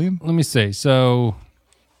the alien? Let me see. So,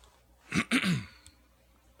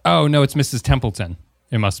 oh no, it's Mrs. Templeton.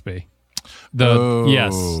 It must be.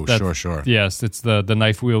 Sure. Yes, it's the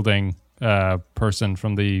knife wielding person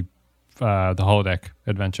from the holodeck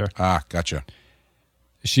adventure. Ah, gotcha.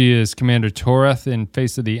 She is Commander Toreth in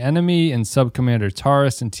Face of the Enemy and Sub-Commander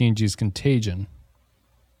Taurus in TNG's Contagion.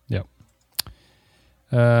 Yep.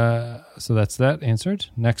 So that's that answered.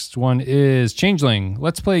 Next one is Changeling.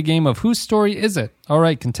 Let's play a game of whose story is it? All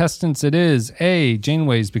right, contestants, it is A,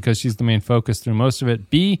 Janeway's because she's the main focus through most of it.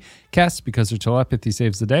 B, Cass because her telepathy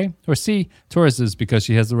saves the day. Or C, Torres's because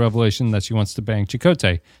she has the revelation that she wants to bang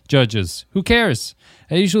Chakotay. Judges, who cares?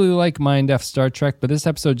 I usually like Mind F Star Trek, but this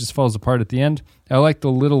episode just falls apart at the end. I like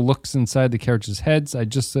the little looks inside the characters' heads. I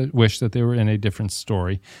just wish that they were in a different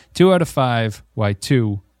story. 2 out of 5. Why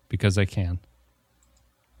 2? Because I can.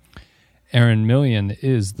 Aaron Million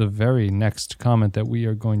is the very next comment that we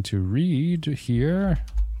are going to read here.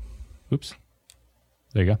 Oops.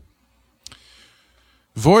 There you go.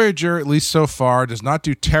 Voyager, at least so far, does not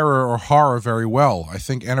do terror or horror very well. I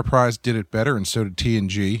think Enterprise did it better, and so did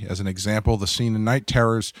TNG. As an example, the scene in Night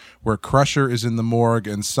Terrors where Crusher is in the morgue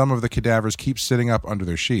and some of the cadavers keep sitting up under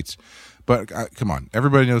their sheets. But come on,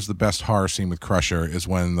 everybody knows the best horror scene with Crusher is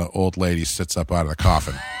when the old lady sits up out of the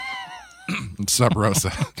coffin. Sub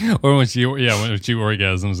Rosa. Or when she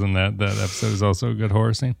orgasms in that episode is also a good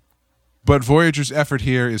horror scene. But Voyager's effort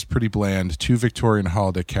here is pretty bland. 2 Victorian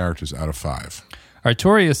holodeck characters out of 5.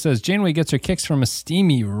 Artorius says, Janeway gets her kicks from a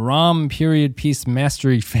steamy ROM period piece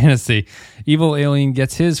mastery fantasy. Evil alien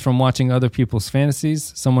gets his from watching other people's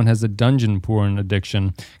fantasies. Someone has a dungeon porn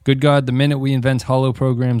addiction. Good God, the minute we invent holo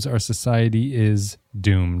programs, our society is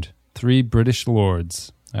doomed. 3 British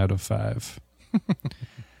lords out of 5.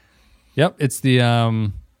 Yep, it's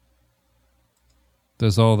the,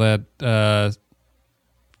 there's all that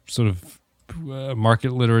sort of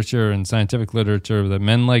market literature and scientific literature that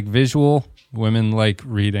men like visual, women like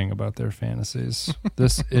reading about their fantasies.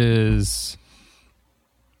 This is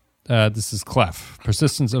Clef,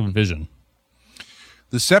 Persistence of Vision.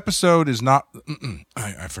 This episode is not...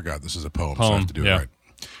 I forgot this is a poem, so I have to do it right.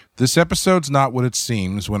 This episode's not what it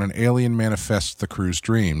seems when an alien manifests the crew's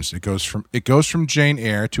dreams. It goes from Jane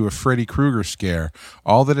Eyre to a Freddy Krueger scare.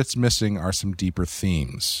 All that it's missing are some deeper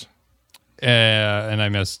themes. And I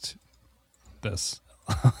missed this.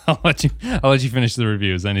 I'll let you finish the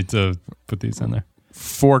reviews. I need to put these in there.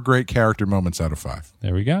 4 great character moments out of 5.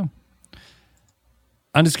 There we go.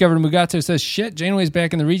 Undiscovered Mugato says, shit, Janeway's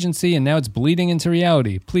back in the Regency and now it's bleeding into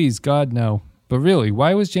reality. Please, God, no. But really,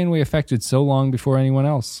 why was Janeway affected so long before anyone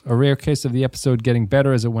else? A rare case of the episode getting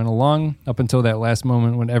better as it went along, up until that last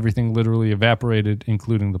moment when everything literally evaporated,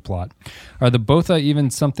 including the plot. Are the Botha even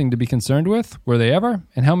something to be concerned with? Were they ever?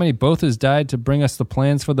 And how many Bothas died to bring us the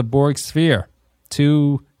plans for the Borg sphere?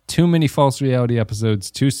 Too many false reality episodes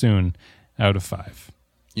too soon, out of 5.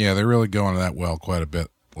 Yeah, they're really going to that well quite a bit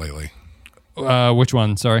lately. Which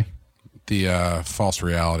one? Sorry? The false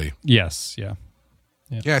reality. Yes, yeah.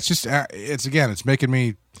 Yeah, it's just, it's making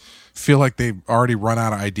me feel like they've already run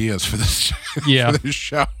out of ideas for this, for this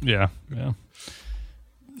show. Yeah.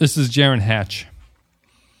 This is Jaron Hatch.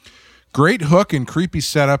 Great hook and creepy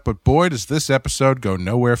setup, but boy, does this episode go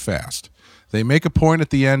nowhere fast. They make a point at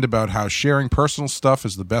the end about how sharing personal stuff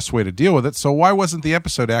is the best way to deal with it, so why wasn't the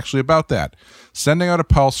episode actually about that? Sending out a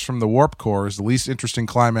pulse from the warp core is the least interesting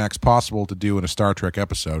climax possible to do in a Star Trek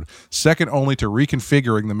episode, second only to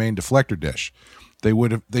reconfiguring the main deflector dish.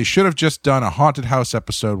 They should have just done a haunted house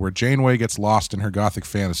episode where Janeway gets lost in her gothic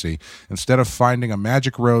fantasy. Instead of finding a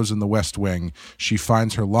magic rose in the West Wing, she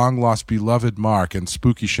finds her long-lost beloved Mark and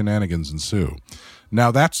spooky shenanigans ensue.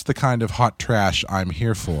 Now that's the kind of hot trash I'm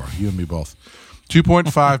here for. You and me both.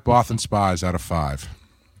 2.5 Bothan Spies out of 5.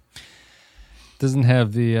 Doesn't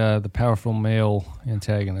have the powerful male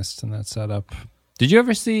antagonist in that setup. Did you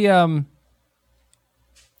ever see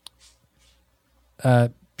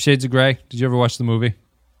Shades of Grey? Did you ever watch the movie?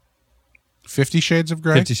 50 Shades of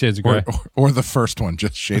Grey? 50 Shades of Grey. Or the first one,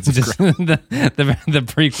 just Shades of Grey. the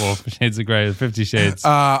prequel, Shades of Grey, 50 Shades.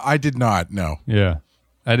 I did not, no. Yeah.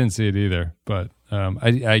 I didn't see it either, but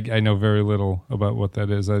I know very little about what that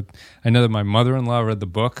is. I know that my mother-in-law read the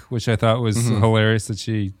book, which I thought was hilarious that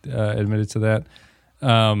she admitted to that.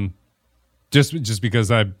 Just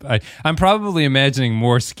because I'm probably imagining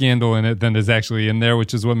more scandal in it than is actually in there,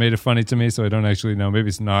 which is what made it funny to me. So I don't actually know. Maybe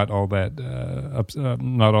it's not all that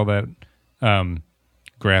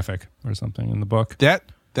graphic or something in the book. That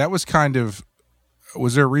was kind of.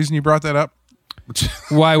 Was there a reason you brought that up?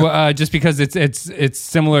 Why? Just because it's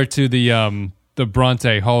similar to the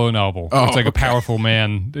Bronte Hollow novel. Oh, it's like okay. a powerful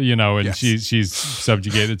man, and yes. she's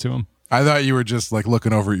subjugated to him. I thought you were just like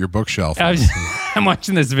looking over at your bookshelf. I'm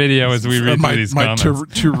watching this video as we read through these comments. My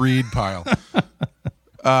to read pile.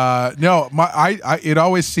 No, it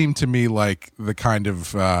always seemed to me like the kind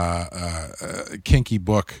of kinky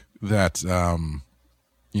book that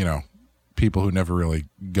people who never really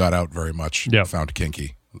got out very much found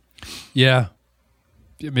kinky. Yeah,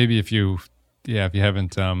 maybe if you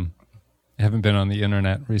haven't been on the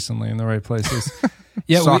internet recently in the right places.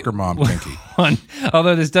 Yeah, soccer mom kinky.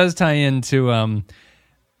 Although this does tie into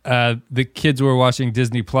the kids were watching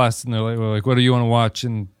Disney Plus, and we're like, "What do you want to watch?"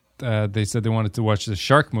 And they said they wanted to watch the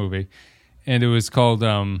shark movie, and it was called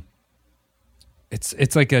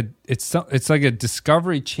it's like a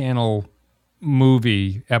Discovery Channel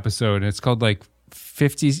movie episode, and it's called like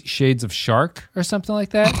 50 Shades of Shark or something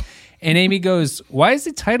like that. And Amy goes, "Why is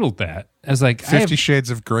it titled that?" I was like, 50 Shades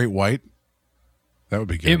of Great White. That would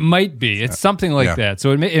be good. It might be. It's something like that.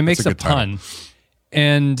 So it makes a pun. Title.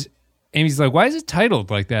 And Amy's like, "Why is it titled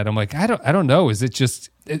like that?" I'm like, I don't know. Is it just,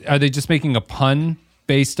 are they just making a pun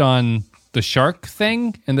based on the shark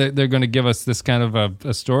thing? And they're going to give us this kind of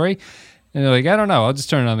a story? And they're like, "I don't know. I'll just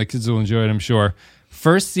turn it on. The kids will enjoy it, I'm sure."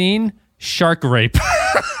 First scene, shark rape.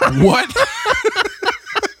 What?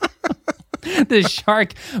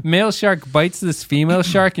 The male shark bites this female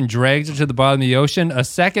shark and drags her to the bottom of the ocean. A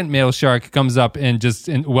second male shark comes up and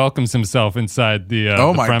welcomes himself inside the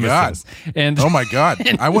premises. God. Oh my God.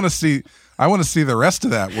 I want to see the rest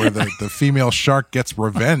of that, where the female shark gets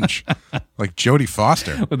revenge, like Jodie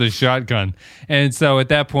Foster with a shotgun. And so at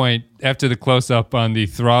that point, after the close up on the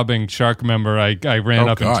throbbing shark member, I ran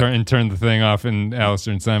up and turned the thing off. And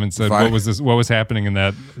Alistair and Simon said, "What was this? What was happening in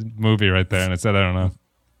that movie right there?" And I said, "I don't know."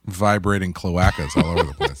 Vibrating cloacas all over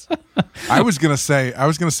the place. I was gonna say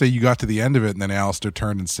you got to the end of it, and then Alistair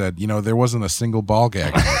turned and said, "There wasn't a single ball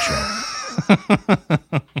gag on that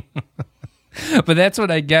show." But that's what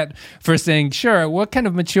I get for saying, "Sure, what kind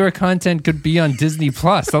of mature content could be on Disney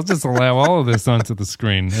Plus? I'll just allow all of this onto the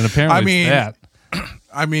screen." And apparently, it's that.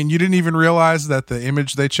 I mean, you didn't even realize that the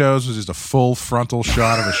image they chose was just a full frontal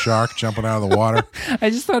shot of a shark jumping out of the water. I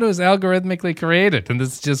just thought it was algorithmically created, and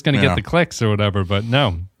this is just going to get the clicks or whatever. But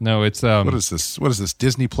no, it's what is this? What is this?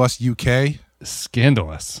 Disney Plus UK?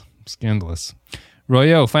 Scandalous.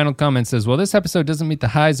 Royo, final comment says, "Well, this episode doesn't meet the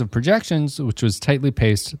highs of projections, which was tightly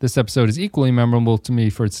paced. This episode is equally memorable to me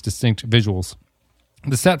for its distinct visuals.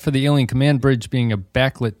 The set for the alien command bridge being a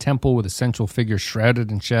backlit temple with a central figure shrouded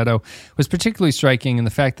in shadow was particularly striking, and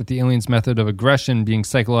the fact that the aliens' method of aggression being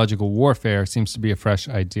psychological warfare seems to be a fresh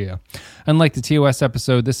idea. Unlike the TOS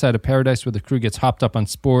episode, this side of paradise where the crew gets hopped up on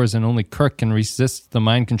spores and only Kirk can resist the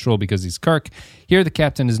mind control because he's Kirk, here the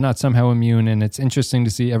captain is not somehow immune, and it's interesting to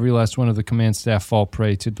see every last one of the command staff fall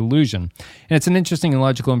prey to delusion. And it's an interesting and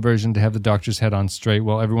logical inversion to have the doctor's head on straight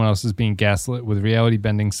while everyone else is being gaslit with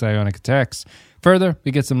reality-bending psionic attacks. Further,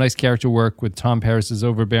 we get some nice character work with Tom Paris's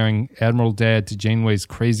overbearing Admiral Dad to Janeway's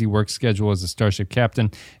crazy work schedule as a starship captain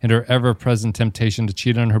and her ever-present temptation to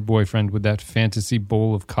cheat on her boyfriend with that fantasy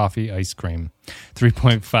bowl of coffee ice cream.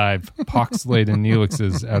 3.5 pox-laden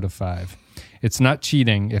Neelixes out of 5. It's not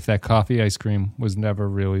cheating if that coffee ice cream was never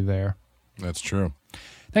really there. That's true.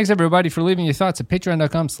 Thanks, everybody, for leaving your thoughts at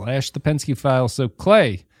patreon.com/The Penske File. So,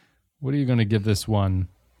 Clay, what are you going to give this one?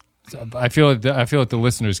 I feel like the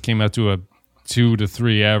listeners came out to a 2 to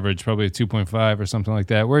 3 average, probably a 2.5 or something like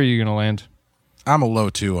that. Where are you going to land? I'm a low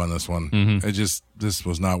 2 on this one. Mm-hmm. This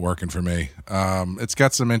was not working for me. It's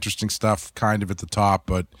got some interesting stuff kind of at the top,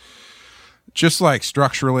 but just like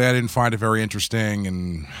structurally, I didn't find it very interesting.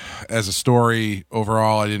 And as a story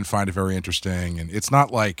overall, I didn't find it very interesting. And it's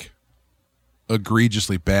not like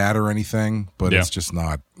egregiously bad or anything, but it's just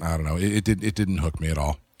not, I don't know. It didn't hook me at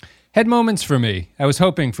all. Had moments for me. I was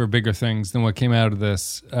hoping for bigger things than what came out of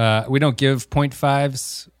this. We don't give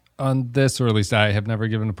 0.5s on this, or at least I have never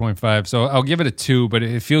given a 0.5. So I'll give it a 2, but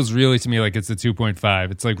it feels really to me like it's a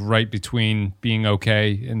 2.5. It's like right between being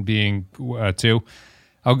okay and being 2.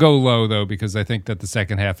 I'll go low, though, because I think that the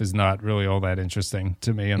second half is not really all that interesting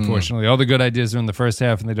to me, unfortunately. All the good ideas are in the first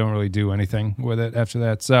half, and they don't really do anything with it after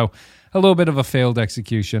that. So a little bit of a failed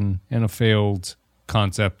execution and a failed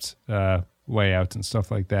concept layout and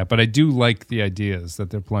stuff like that. But I do like the ideas that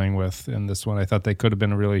they're playing with in this one. I thought they could have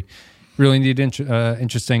been a really, really neat,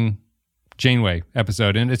 interesting Janeway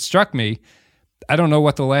episode. And it struck me, I don't know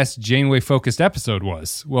what the last Janeway-focused episode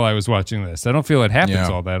was while I was watching this. I don't feel it happens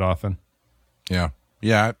all that often. Yeah,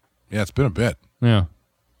 it's been a bit. Yeah.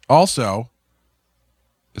 Also,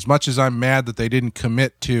 as much as I'm mad that they didn't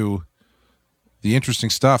commit to the interesting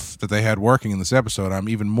stuff that they had working in this episode. I'm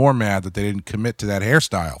even more mad that they didn't commit to that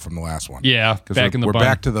hairstyle from the last one. Yeah, we're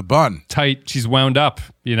back to the bun. Tight. She's wound up,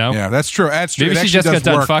 Yeah, that's true. That's true. Maybe she just got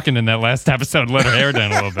done fucking in that last episode and let her hair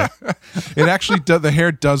down a little bit. It actually the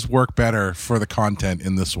hair does work better for the content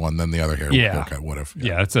in this one than the other hair would have.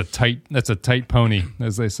 Yeah, that's a tight pony,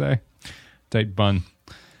 as they say. Tight bun.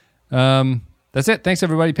 That's it. Thanks,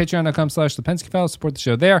 everybody. Patreon.com/The Files. Support the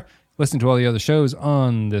show there. Listen to all the other shows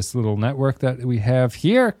on this little network that we have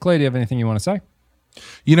here. Clay, do you have anything you want to say?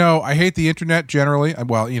 I hate the internet generally.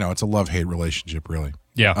 Well, it's a love-hate relationship, really.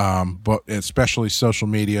 Yeah. But especially social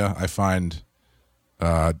media, I find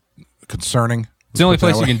concerning. It's the only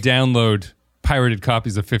place you can download pirated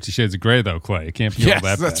copies of 50 Shades of Grey, though, Clay. It can't be all that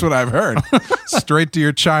bad. That's what I've heard. Straight to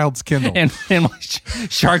your child's Kindle. And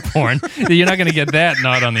shark porn. You're not going to get that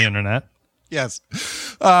not on the internet. Yes.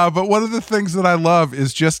 But one of the things that I love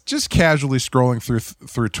is just casually scrolling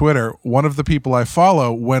through Twitter. One of the people I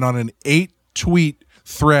follow went on an 8-tweet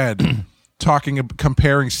thread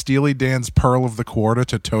comparing Steely Dan's Pearl of the Quarter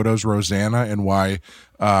to Toto's Rosanna and why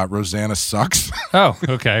Rosanna sucks. Oh,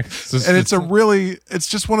 okay. And it's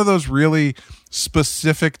just one of those really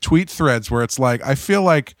specific tweet threads where it's like, I feel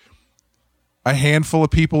like a handful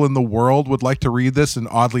of people in the world would like to read this, and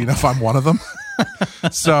oddly enough, I'm one of them.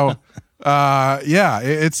 So,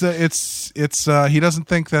 it's he doesn't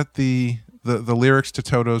think that the lyrics to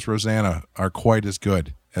Toto's Rosanna are quite as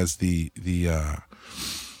good as the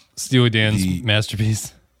Steely Dan's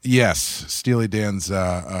masterpiece. Yes, Steely Dan's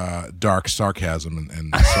dark sarcasm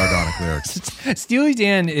and sardonic lyrics. Steely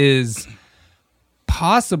Dan is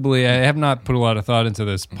possibly, I have not put a lot of thought into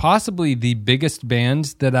this, possibly the biggest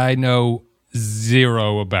band that I know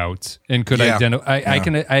zero about and could identify.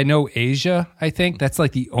 I know Asia, I think. That's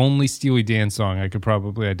like the only Steely Dan song I could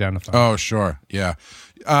probably identify. Oh, sure. Yeah.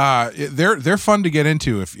 They're fun to get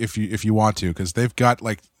into if you want to, because they've got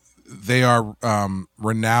they are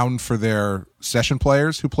renowned for their session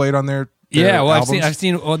players who played on their albums. I've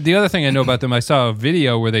seen the other thing I know about them. I saw a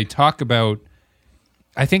video where they talk about,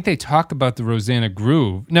 I think they talk about the Rosanna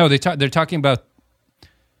Groove. No, they're talking about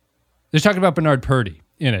Bernard Purdie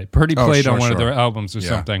in it. Purdie played on one of their albums or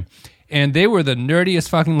something. And they were the nerdiest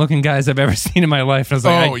fucking looking guys I've ever seen in my life. I was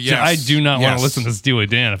like, I do not want to listen to Steely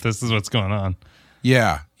Dan if this is what's going on.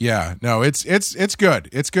 Yeah. No, it's good.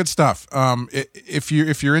 It's good stuff. If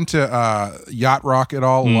you're into yacht rock at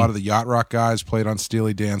all, a lot of the yacht rock guys played on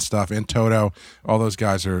Steely Dan stuff, and Toto. All those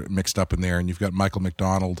guys are mixed up in there. And you've got Michael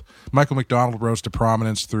McDonald. Michael McDonald rose to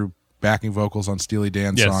prominence through backing vocals on Steely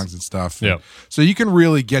Dan songs and stuff. Yep. So you can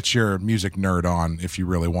really get your music nerd on if you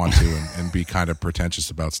really want to, and be kind of pretentious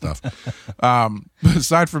about stuff.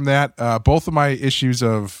 Aside from that, both of my issues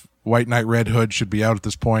of White Knight, Red Hood should be out at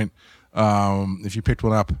this point. If you picked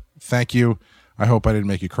one up, thank you. I hope I didn't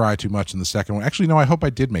make you cry too much in the second one. Actually, no, I hope I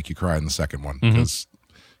did make you cry in the second one, because,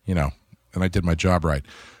 and I did my job right.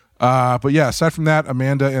 But yeah, aside from that,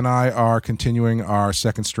 Amanda and I are continuing our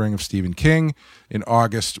second string of Stephen King. In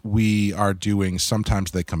August, we are doing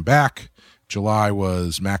Sometimes They Come Back. July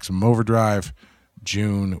was Maximum Overdrive.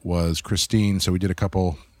 June was Christine. So we did a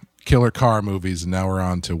couple killer car movies, and now we're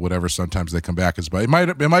on to whatever Sometimes They Come Back is. But it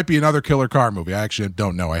might be another killer car movie. I actually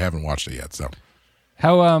don't know. I haven't watched it yet. So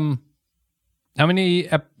how many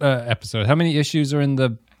episodes? How many issues are in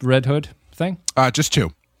the Red Hood thing? Just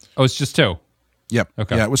 2. Oh, it's just 2. Yep.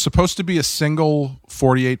 Okay. Yeah, it was supposed to be a single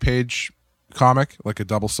 48-page comic, like a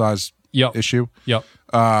double-sized issue. Yep.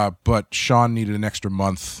 But Sean needed an extra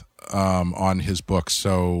month on his book,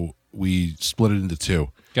 so we split it into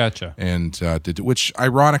 2. Gotcha. And which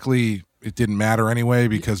ironically it didn't matter anyway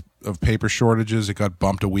because of paper shortages. It got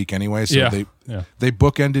bumped a week anyway. So they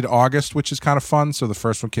bookended August, which is kind of fun. So the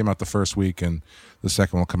first one came out the first week, and the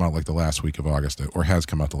second one will come out like the last week of August, or has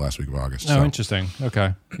come out the last week of August. Oh, interesting.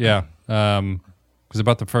 Okay. Yeah. It was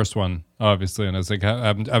about the first one, obviously, and I was like,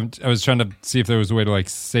 I was trying to see if there was a way to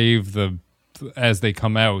save the as they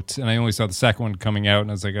come out, and I only saw the second one coming out, and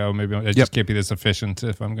I was like, oh, maybe I just can't be this efficient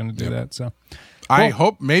if I'm going to do that. So, I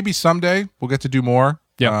hope maybe someday we'll get to do more.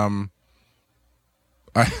 Yeah.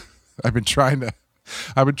 I've been trying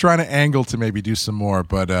to angle to maybe do some more,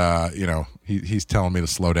 but he's telling me to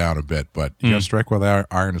slow down a bit. But you got to strike while the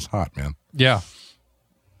iron is hot, man. Yeah.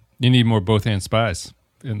 You need more both hand spies.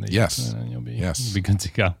 And you'll be good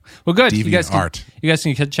to go. Well, good. You guys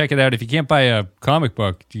can check it out. If you can't buy a comic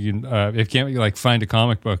book, you can, if you can't find a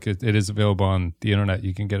comic book, it is available on the internet.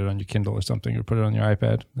 You can get it on your Kindle or something, or put it on your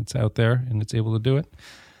iPad. It's out there and it's able to do it.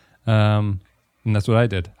 And that's what I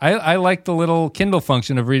did. I like the little Kindle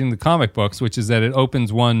function of reading the comic books, which is that it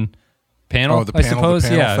opens one panel. Oh, the panel, I suppose. The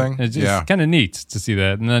panel thing? It's kind of neat to see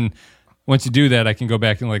that. And then once you do that, I can go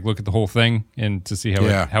back and like look at the whole thing and to see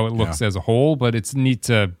how it looks as a whole. But it's neat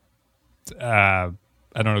to, I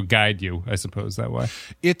don't know, guide you, I suppose, that way.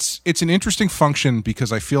 It's an interesting function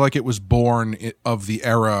because I feel like it was born of the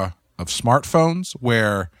era of smartphones,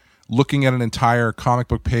 where looking at an entire comic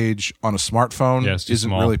book page on a smartphone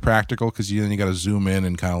isn't really practical because then you got to zoom in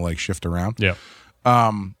and kind of like shift around. Yeah.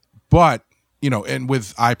 But and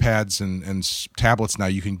with iPads and tablets now,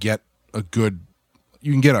 you can get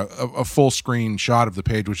a full screen shot of the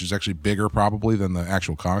page, which is actually bigger probably than the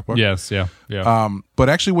actual comic book. Yes, yeah. But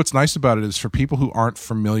actually what's nice about it is for people who aren't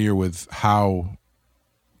familiar with how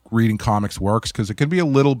reading comics works, because it can be a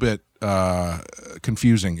little bit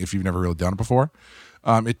confusing if you've never really done it before.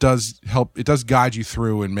 It does guide you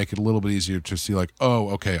through and make it a little bit easier to see like, oh,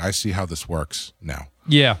 okay, I see how this works now.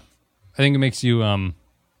 Yeah. I think it makes you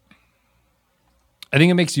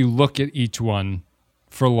look at each one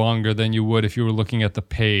for longer than you would if you were looking at the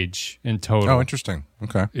page in total. Oh, interesting.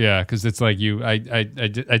 Okay. Yeah, because it's like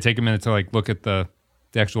I take a minute to like look at the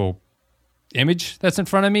actual image that's in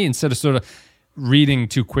front of me instead of sort of reading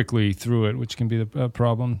too quickly through it, which can be the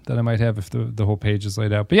problem that I might have if the whole page is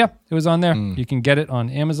laid out. But yeah, it was on there. You can get it on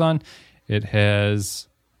Amazon. It has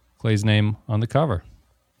Clay's name on the cover.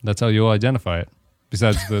 That's how you'll identify it,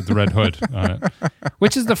 besides the red hood on it.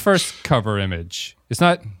 Which is the first cover image? It's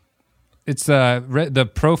not... It's the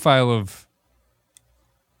profile of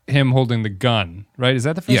him holding the gun, right? Is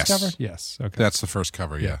that the first cover? Yes. Okay. That's the first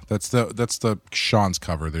cover, yeah. That's the Sean's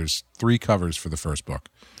cover. There's 3 covers for the first book.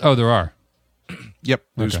 Oh, there are? Yep.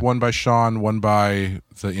 There's one by Sean, one by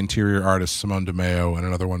the interior artist Simone DeMeo, and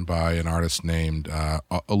another one by an artist named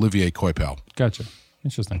Olivier Coipel. Gotcha.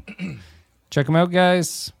 Interesting. Check them out,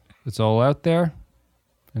 guys. It's all out there.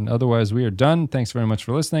 And otherwise, we are done. Thanks very much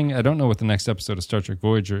for listening. I don't know what the next episode of Star Trek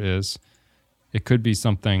Voyager is. It could be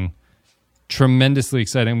something tremendously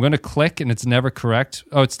exciting. I'm going to click, and it's never correct.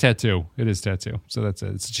 Oh, it's Tattoo. It is Tattoo. So that's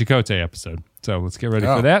it. It's a Chakotay episode. So let's get ready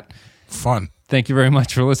for that. Fun. Thank you very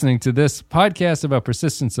much for listening to this podcast about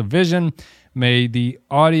persistence of vision. May the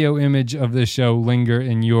audio image of this show linger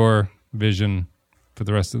in your vision for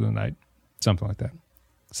the rest of the night. Something like that.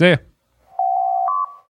 See ya.